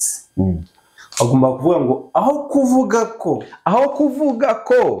gacuritse. Agomba kuvuga ngo aho kuvuga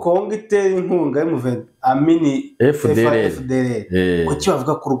ko Congo itera inkunga amini FDLR, kuki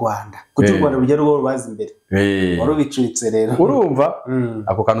bavuga ku Rwanda, kuki u Rwanda rujya rubaza imbere, wari ubicuritse rero. Urumva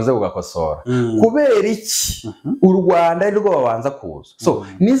ako kantu uze kugakosora, kubera iki u Rwanda ari rwo babanza kuza? So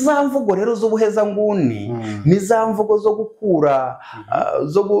niza mvugo rero z'ubuheza nguni, niza mvugo zo gukura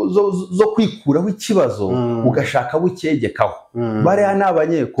zo kwikuraho ikibazo ugashaka bukegekaho, bariya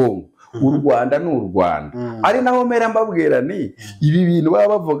n'abanyekongo, u Rwanda n'u Rwanda. Ari naho mera mbabwira ni ibi bintu baba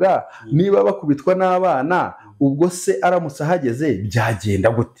bavuga, niba bakubitwa n'abana ubwo se aramutse ahageze byagenda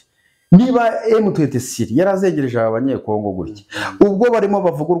gute? Niba M23 yarazengereje abanyekongo gutya, ubwo barimo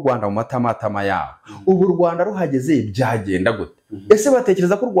bavuga u Rwanda mu matamatama yabo, ubu u Rwanda ruhageze byagenda gute? Ese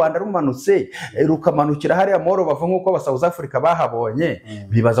batekereza ko u Rwanda rumanutse rukamanukira hariya moro bava nk'uko aba South Africa bahabonye,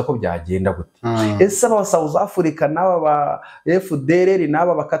 bibaza ko byagenda gute? Ese aba South Africa n'aba ba FDLR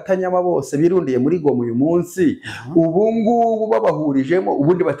n'aba bakatanyama bose birundiye muri Goma uyu munsi, ubu ngubu babahurijemo,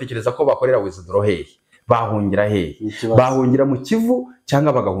 ubundi batekereza ko bakorera withdraw hehe? Bahungira hehe? Bahungira mu Kivu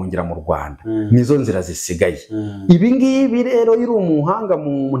cyangwa bagahungira mu Rwanda? Nizo nzira zisigaye. Ibi ngibi rero yiri umuhanga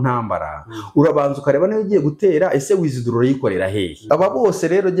mu ntambara, urabanza ukareba niyo ugiye gutera, ese withdraw yikorera hehe? Aba bose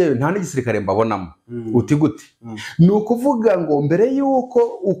rero jewe nta n'igisirikare mbabonamo. Uti gute? Ni ukuvuga ngo mbere yuko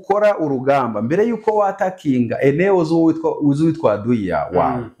ukora urugamba, mbere yuko watakinga eneo z'uwitwa adui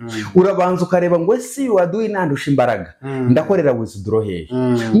wawe, urabanza ukareba ngo ese adui nandusha imbaraga, ndakorera withdraw hehe?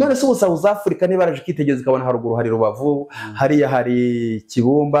 None se South Africa niba baraje kitegeza kabona haruguru hari Rubavu, hariya hari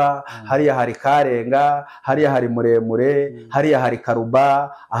Kibumba, hariya hari Karenga, hariya hari Muremure, hariya hari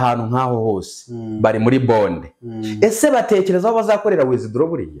Karuba, ahantu nkaho hose bari muri bonde. Ese batekereza aho bazakorera withdraw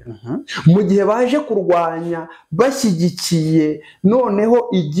buriya? Mu gihe baje kurwanya bashyigikiye noneho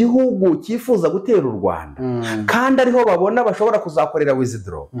igihugu cyifuza gutera u Rwanda, kandi ariho babona bashobora kuzakorera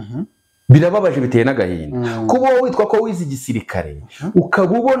withdraw, birababaje biteye n'agahinda. Kuba witwa ko wize igisirikare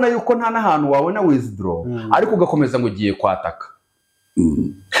ukaba ubona yuko nta n'ahantu wabona withdraw, ariko ugakomeza ngo ugiye kwataka.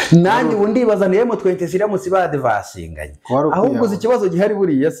 Nanjye ubu ndibaza niyo M23 iramutse badevasinganye, ahubwo ikibazo gihari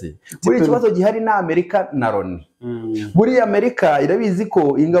buriya se, buri ikibazo gihari na Amerika na Loni. Buri Amerika irabizi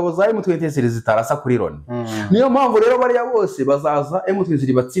ko ingabo za M23 zitarasa kuri Loni, niyo mpamvu rero bariya bose bazaza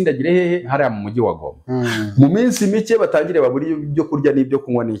M23 batsindagire hehe? Hariya mu mujyi wa Goma. Mu minsi mike batangire baburi ibyo kurya n'ibyo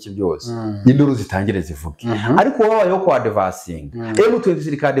kunywa n'iki byose, induru zitangire zivuge. Ariko wabayeho kwa devasinga,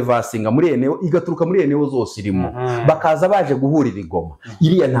 M23 ka devasinga muri eneo, igaturuka muri eneo zose irimo, bakaza baje guhurira i Goma.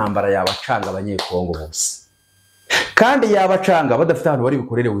 Iriya ntambara yabacanga abanyekongo bose. kandi yabacanga badafite ahantu bari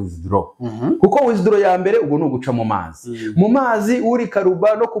bukorere withdraw kuko withdraw ya mbere ubwo ni uguca mu mazi uri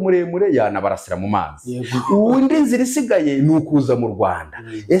Karuba no kumuremure yanabarasira mu mazi undi nzira isigaye ni ukuza mu Rwanda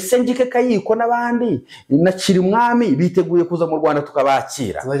ese ngike kayiko n'abandi nakiri umwami biteguye kuza mu Rwanda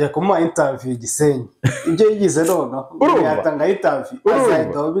tukabakira tuzajya kumuha interview Gisenyi ibyo yigize none yatanga interview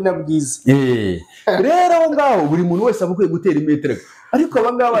azahita binabwiza rero ngaho buri muntu wese abukwiye gutera imetero ariko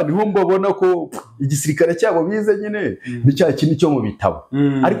abangaba niho mbabona ko igisirikare cyabo bize nyine ni cya kintu cyo mu bitabo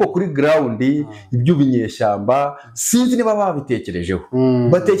ariko kuri ground iby'ubinyeshyamba sinzi niba babitekerejeho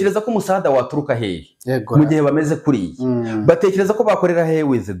batekereza ko umusada waturuka hehe mu gihe bameze kuri batekereza ko bakorera hehe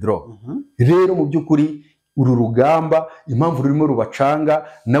withdraw rero mu by'ukuri uru rugamba impamvu rurimo rubacanga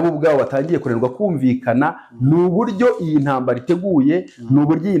nabo ubwabo batangiye kurendwa kumvikana n'uburyo iyi ntambara iteguye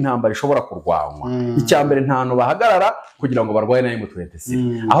n'uburyo iyi ntambara ishobora kurwanwa icyambere ntano bahagarara kugira ngo barwaye na M23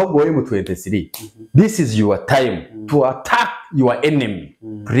 ahubwo M23 this is your time to attack your enemy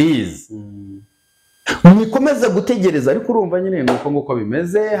please mwikomeza gutegereza ariko urumva nyine nuko nguko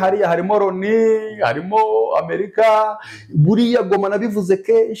bimeze hariya harimo Loni harimo Amerika buriya Goma nabivuze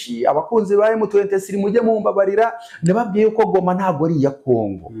kenshi abakunzi ba M23 mujye mumbabarira nababwiye ko Goma ntabwo ari ya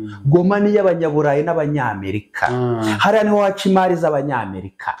Congo Goma ni y'abanyaburayi n'abanyamerika hariya niho waca imari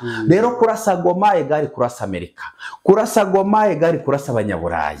z'abanyamerika rero kurasa Goma egari kurasa Amerika kurasa Goma egari kurasa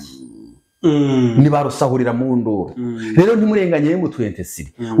abanyaburayi ni barusahurira mu nduru rero ntimurenganye M23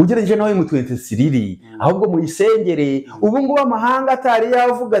 ugereje nawe M23 iri ahubwo muyisengere ubu ngubu amahanga atari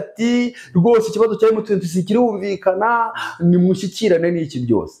yavuga ati rwose ikibazo cya M23 kirumvikana ni mushyikirane n'iki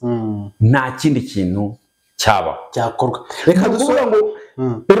byose nta kindi kintu cyaba cyakorwa reka dusubira ngo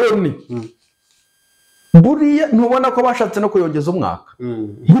Loni buriya ntubona ko bashatse no kuyongeza umwaka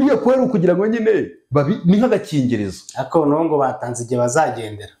buriya kwera kugira ngo nyine ni nk'agakingirizo ako ngo batanze igihe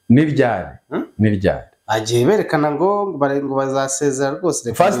bazagendera niryari agiye berekana ngo bazasezera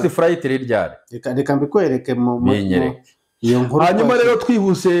rwose first flight riryari reka mbikwereke mu hanyuma rero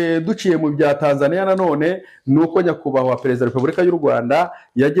twihuse duciye mu bya Tanzania nanone nuko nyakubahwa perezida wa Repubulika y'u Rwanda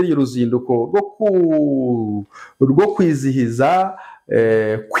yagiriye uruzinduko rwo kwizihiza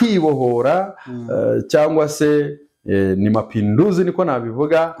kwibohora cyangwa se ni mapinduzi niko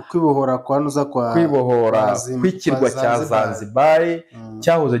nabivuga kwibohora kw'ikirwa cya Zanzibar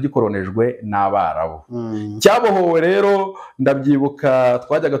cyahoze gikoronejwe n'Abarabu cyabohowe rero ndabyibuka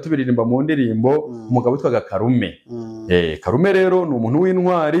twajyaga tubiririmba mu ndirimbo umugabo witwaga Karume Karume rero ni umuntu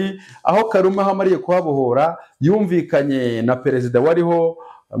w'intwari aho Karume hamariye kuhabohora yumvikanye na perezida wariho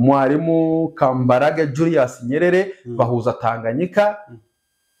mwarimu Kambarage Julius Nyerere bahuza Tanganyika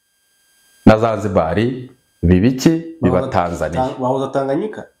na Zanzibar bibiki biba Tanzania bahuza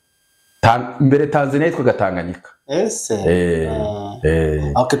Tanganyika mbere Tanzania yitwaga Tanganyika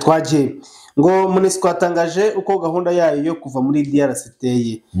okay twagiye ngo MONUSCO yatangaje uko gahunda yayo yo kuva muri DRC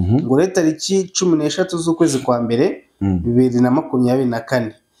iteye ngo leta tariki 13 z'ukwezi kwa mbere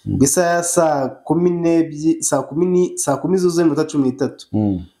 2024 bisa saa 10 zuzuye mu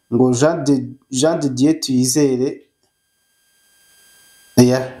 13 ngo Jean de Dieu tuyizere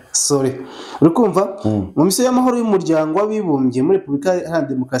uri kumva mu misiyo y'amahoro y'umuryango w'abibumbye muri Repubulika Iharanira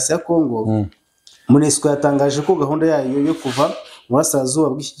Demokarasi ya Congo MONUSCO yatangaje ko gahunda yayo yo kuva mu burasirazuba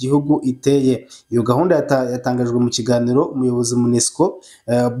bw'iki gihugu iteye iyo gahunda yatangajwe mu kiganiro umuyobozi MONUSCO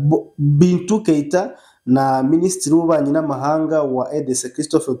Bintou Keita na Minisitiri w'Ububanyi n'Amahanga wa EDC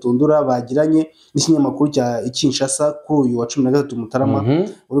Christophe Tundura bagiranye n'ikinyamakuru cya Kinshasa kuri uyu wa 13 Mutarama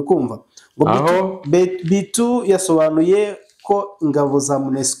uri kumva ngo Bintou yasobanuye ko ingabo za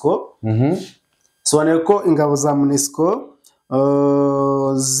MONUSCO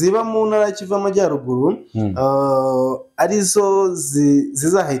ziba mu ntara y'Kivu y'Amajyaruguru arizo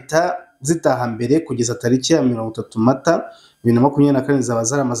zizahita zitaha mbere kugeza tariki ya 30 Mata 2024 zaba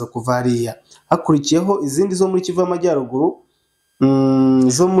zaramaze kuva hariya hakurikiyeho izindi zo muri Kivu y'Amajyaruguru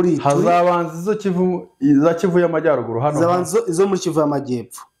zo muri hazabanza za Kivu y'Amajyaruguru hano zabanza izo muri Kivu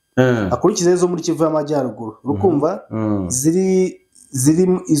y'Amajyepfo akurikize izo muri Kivu y'Amajyaruguru rukumva ziri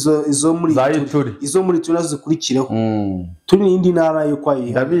izo muri turi nazo zikurikireho turi n'indi ntara yo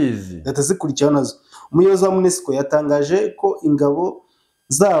kwayiha ndabizi zikurikiyeho nazo umuyobozi wa MONUSCO yatangaje ko ingabo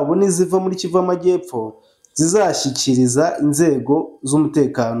zabo niziva muri Kivu y'Amajyepfo zizashyikiriza inzego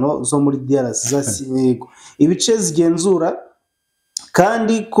z'umutekano zo muri DRC zasinyego ibice zigenzura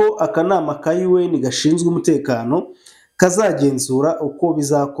kandi ko akanama ka UN gashinzwe umutekano kazagenzura uko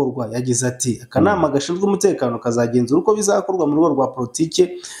bizakorwa yagize ati akanama gashinzwe umutekano kazagenzura uko bizakorwa mu rwego rwa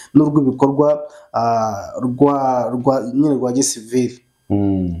politike n'urw'ibikorwa rwa gisivili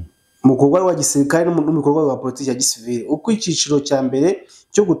mu bikorwa rwa gisirikare no mu bikorwa rwa politike ya gisivili uko icyiciro cya mbere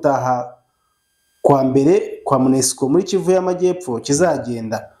cyo gutaha kwa mbere kwa UNESCO muri Kivu y'Amajyepfo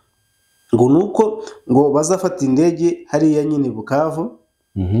kizagenda ngo nuko ngo bazafata indege hariya nyine Bukavu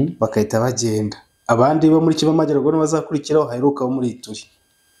bakahita bagenda abandi bo muri Kivu y'Amajyaruguru bazakurikiraho haheruka bo muri Ituri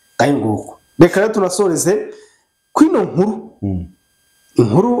kandi nguko reka rero tunasoreze kwino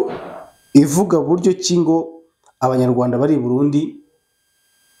inkuru ivuga buryo ki ngo abanyarwanda bari i Burundi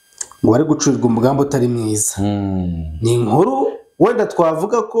ngo bari gucurirwa umugambi utari mwiza ni inkuru wenda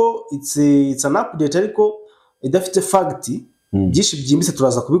twavuga ko it's an update ariko idafite fact byinshi byimbitse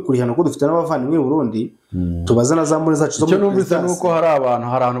turaza kubikurikirana kuko dufite n'abavandimwe i Burundi tubaza na za muri zacu zo muri numvise nuko hari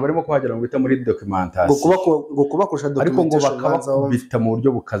abantu barimo kuhagera ngo bita muri documentation ngo kubakoresha documentation ariko ngo bakabita mu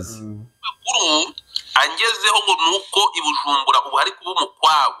buryo bukaze angezeho ngo nuko ibujumbura ubu hari kuba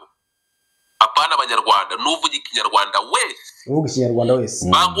umukwabo apana abanyarwanda n'uvuga ikinyarwanda wese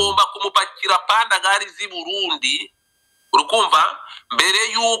bagomba kumupakira panda gari z'i Burundi urukumva mbere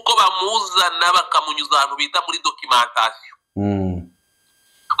yuko bamuzana bakamunyuza ahantu bita muri documentation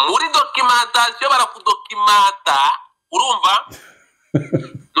muri documentation barakudokimata urumva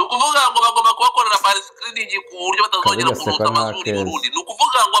ni ukuvuga ngo bagomba kubakorera screening ku buryo batazongera kuruza amazuru i Burundi ni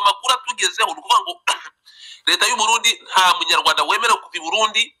ukuvuga ngo amakuru atugezeho ni ukuvuga ngo leta y'u Burundi nta munyarwanda wemerewe kuva i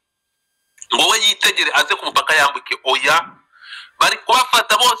Burundi ngo we yitegere aze ku mupaka yambuke oya bari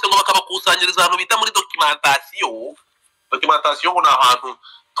kubafata bose ngo bakabakusanyiriza ahantu bita muri documentation ngo ni ahantu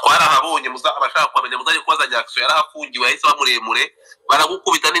twarahabonye abashaka kumenya muzajye kubaza Jackson yarahafungiwe yahise bamuremure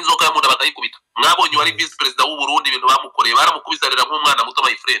baragukubita n'inzoka y'amunda bakayikubita mwabonye wari vice president w'u Burundi ibintu bamukoreye baramukubizanira nk'umwana muto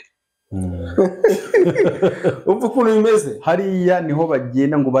my friend umva ukuntu bimeze hariya niho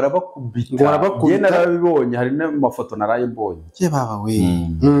bagenda ngo barabakubita narabibonye hari n'amafoto narayibonye baba we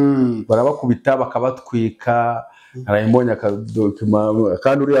barabakubita bakabatwika arayimbonye akadokima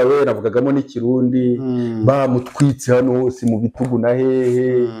kandi uriya we ravugagamo n'ikirundi bamutwitse hano hose mu bitugu na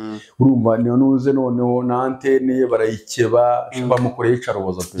hehe urumva niyo nuze noneho na antene ye barayikeba bamukoreye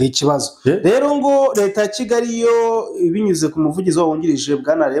icarobozo pe ikibazo rero ngo leta ya Kigali yo binyuze ku muvugizi wawungirije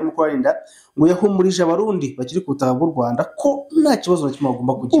bwana Rem Kwarinda ngo yahumurije abarundi bakiri ku butaka bw'u Rwanda ko nta kibazo na kimwe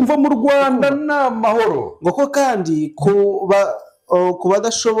bagomba kugira umva mu Rwanda n'amahoro ngo ko kandi ku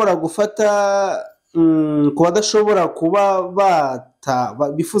badashobora gufata ku badashobora kuba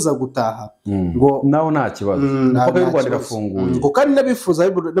bifuza gutaha ngo naho nta kibazo umupaka y'u Rwanda irafunguye ngo kandi n'abifuza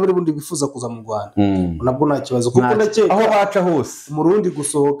n'abari bundi bifuza kuza mu Rwanda nabwo nta kibazo kuko ndakeka aho baca hose umurundi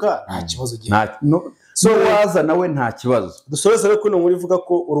gusohoka nta kibazo gihari so waza nawe nta kibazo dusoreze rero kuno muri ivuga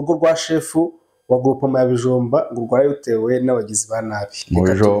ko urugo rwa shefu wa groupe ya Bijomba ngo rwari rutewe n'abagizi ba nabi mu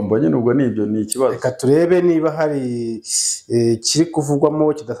Bijomba nyine ubwo nibyo ni ikibazo reka turebe niba hari kiri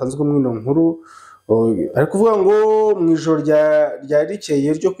kuvugwamo kidasanzwe mu ino nkuru ari kuvuga ngo mu ijoro rya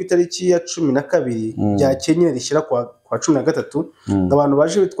rikeye ryo ku itariki ya 12 rya Kenya rishyira kwa 13 abantu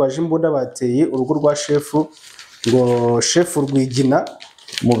baje bitwaje imbunda bateye urugo rwa shefu ngo shefu Rwigina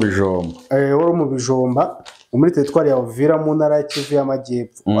mu Bijomba wari mu Bijomba muri teritwari ya Uvira mu ntara ya Kivu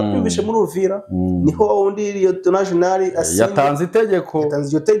y'Amajyepfo babyumvishe muri Uvira niho undi Lieutenant General yatanze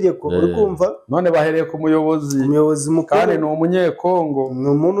iryo tegeko uri kumva none bahereye ku umuyobozi mukuru kandi ni umunyekongo ni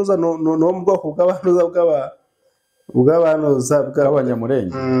umuntu uza no mu bwoko bw'abantuza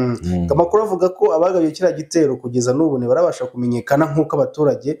bw'abanyamurenge amakuru avuga ko abagabiye kiriya gitero kugeza n'ubu barabasha kumenyekana nk'uko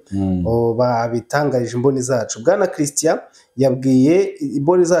abaturage babitangarije imboni zacu bwana Christian yabwiye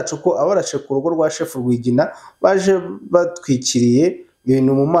imboni zacu ko abarashe ku rugo rwa shefu Rwigina baje batwikiriye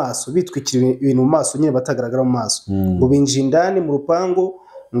ibintu mu maso bitwikiriye ibintu mu maso nyine batagaragara mu maso ngo binjiye indani mu rupango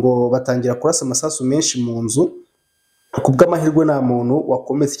ngo batangira kurasa amasasu menshi mu nzu kubw'amahirwe nta muntu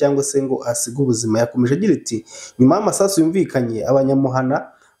wakometse cyangwa se ngo asiga ubuzima yakomeje agira ati nyuma y'amasasu yumvikanye abanyamuhana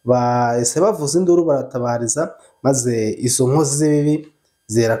bahise bavuza induru baratabariza maze izo nkozi z'ibibi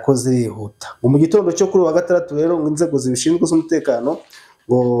zerako zirihuta ngo mu gitondo cyo kuri wa gatandatu rero ngo inzego zibishinzwe z'umutekano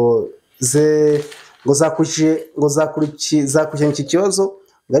ngo zakurikirana iki kibazo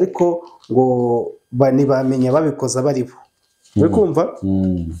ariko ngo ntibamenya babikoza baribo uri kumva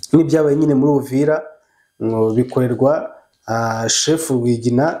n'ibyabaye nyine muri Uvira bikorerwa shefu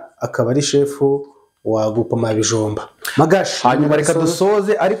Rwigina akaba ari shefu wa groupe ya Bijomba Magashi hanyuma reka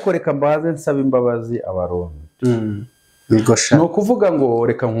dusoze ariko reka mbaze nsaba imbabazi abarundi ni ukuvuga ngo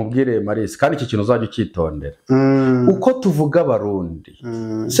reka nkubwire Marisi kandi iki kintu uzajya ukitondera uko tuvuga abarundi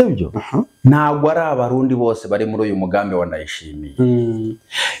sibyo ntabwo ari abarundi bose bari muri uyu mugambi wanayishimiye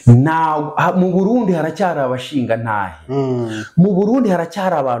mu Burundi haracyari abashinga ntahe mu Burundi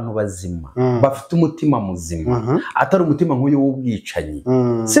haracyari abantu bazima bafite umutima muzima atari umutima nk'uyu w'ubwicanyi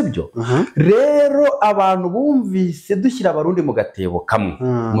sibyo rero abantu bumvise dushyira abarundi mu gatebo kamwe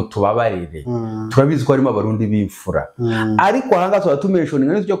mutubabarire turabizi ko harimo abarundi b'imfura ariko ahanga so atumentioning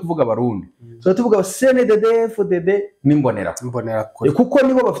n'icyo kuvuga abarundi so tuvuga CNDD FDD nimbonera kuko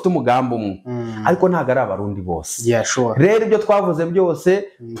nibo bafite umugambo umwe ariko ntago ari abarundi bose rero ibyo twavuze byose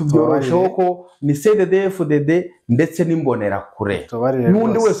tubyorosheho ko ni CNDD FDD ndetse nimbonera kure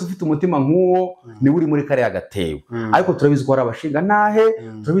n'undi wese ufite umutima nk'uwo ni uri muri kare yagateye ariko turabizi ko hari abashinga nahe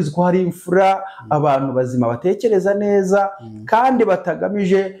turabizi ko hari imfura abantu bazima batekereza neza kandi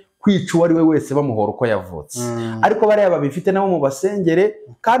batagamije kwica uwari we wese bamuhora uko yavutse ariko bariya babifite nabo mu basengere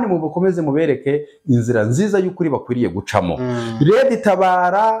kandi mu bakomeze mubereke inzira nziza y'ukuri bakwiriye gucamo rero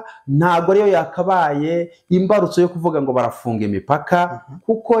itabara ntago ariyo yakabaye imbarutso yo kuvuga ngo barafunga imipaka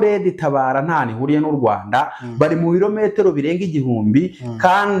kuko rero itabara nta nihuriye n'u Rwanda bari mu birometero birenga 1000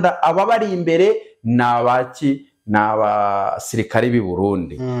 kandi aba bari imbere nabaki n'abasirikare b'i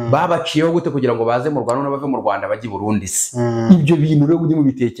Burundi babaciyeho gute kugira ngo baze mu Rwanda n'abave mu Rwanda bajye i Burundi se ibyo bintu rero ujye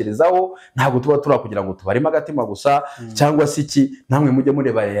mubitekerezaho ntabwo tuba turakugira ngo tubarimo agatima gusa cyangwa se iki namwe mujye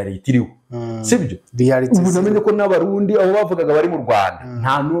mureba reality iriho sibyo ubu namenye ko n'abarundi aho bavugaga bari mu Rwanda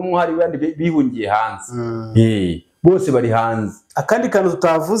nta n'umwe hari bandi bihungiye hanze bose bari hanze akandi kantu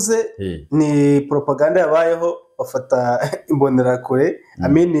tutavuze ni propaganda yabayeho bafata imbonerakure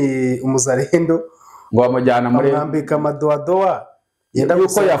amini umuzarendo ngo amajyana muri ambika amadoadoa yenda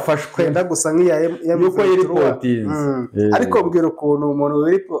yuko yafashwe yenda gusa nk'iya yuko yiripotinze ariko mbwira ukuntu umuntu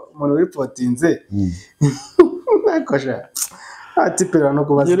wiripotinze nakosha atipera no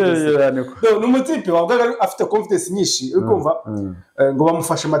kubaza no umutipe wabwaga afite confidence nyinshi ukumva ngo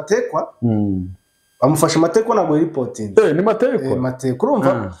bamufashe amatekwa ntabwo yiripotinze ni matekwa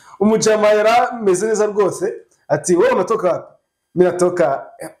urumva umujama yarameze neza rwose ati wowe unatoka minatoka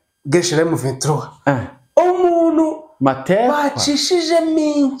geshira M23 umuntu bacishije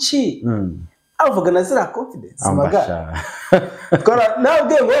minchi avuga nazira confidence magara kora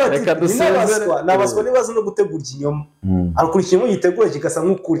nabwe ngo nabaswa nibazo no gutegura ikinyoma akurikiyemo yitegura kigasa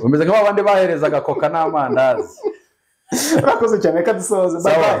nk'ukuri umeze nk'abandi baherezaga koka n'amandazi murakoze cyane kadusoze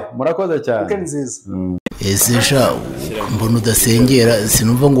murakoze cyane kanziza ese sha mbona udasengera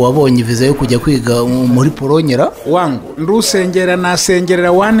sinumva ngo wabonye viza yo kujya kwiga muri Polonyera wangu ndusengera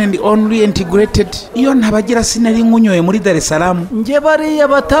nasengerera one and only integrated iyo ntabagira sinari nkunyoye muri Dar es Salaam nge bariya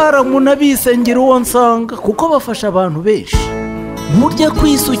bataramuna bisengera uwo nsanga kuko bafasha abantu benshi burya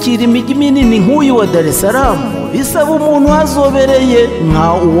kwisukira imijyi minini nk'uyu wa Dar es Salaam bisaba umuntu wazobereye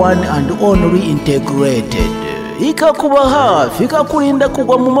nka one and only integrated ikakuba hafi ikakurinda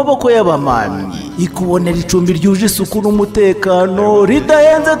kugwa mu maboko y'abamamyi ikubonera icumbi ryuje isuku n'umutekano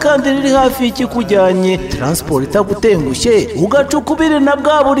ridahenze kandi riri hafi y'ikikujyanye transport itagutengushye ugaca ukubiri na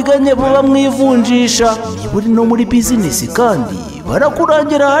bwa buriganye buba mwivunjisha niba uri no muri business kandi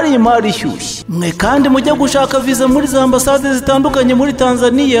barakurangira hari imari ishyushye mwe kandi mujya gushaka viza muri za ambasade zitandukanye muri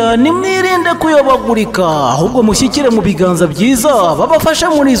Tanzania nimwirinde kuyobagurika ahubwo mushyikire mu biganza byiza babafasha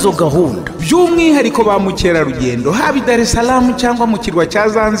muri izo gahunda by'umwihariko ba mukerarugendo haba i Dar es Salaam cyangwa mu kirwa cya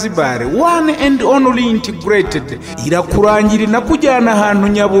Zanzibar one and only integrated irakurangira inakujyana ahantu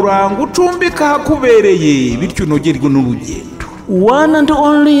nyaburanga ucumbika hakubereye bityo unogerwe n'urugendo one and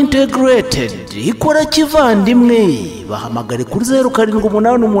only integrated ikora kivandimwe bahamagare kuri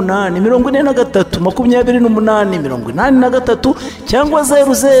 0788 cyangwa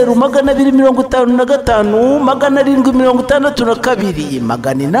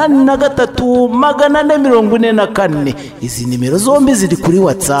 002555 izi nimero zombi ziri kuri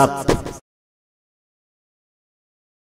WhatsApp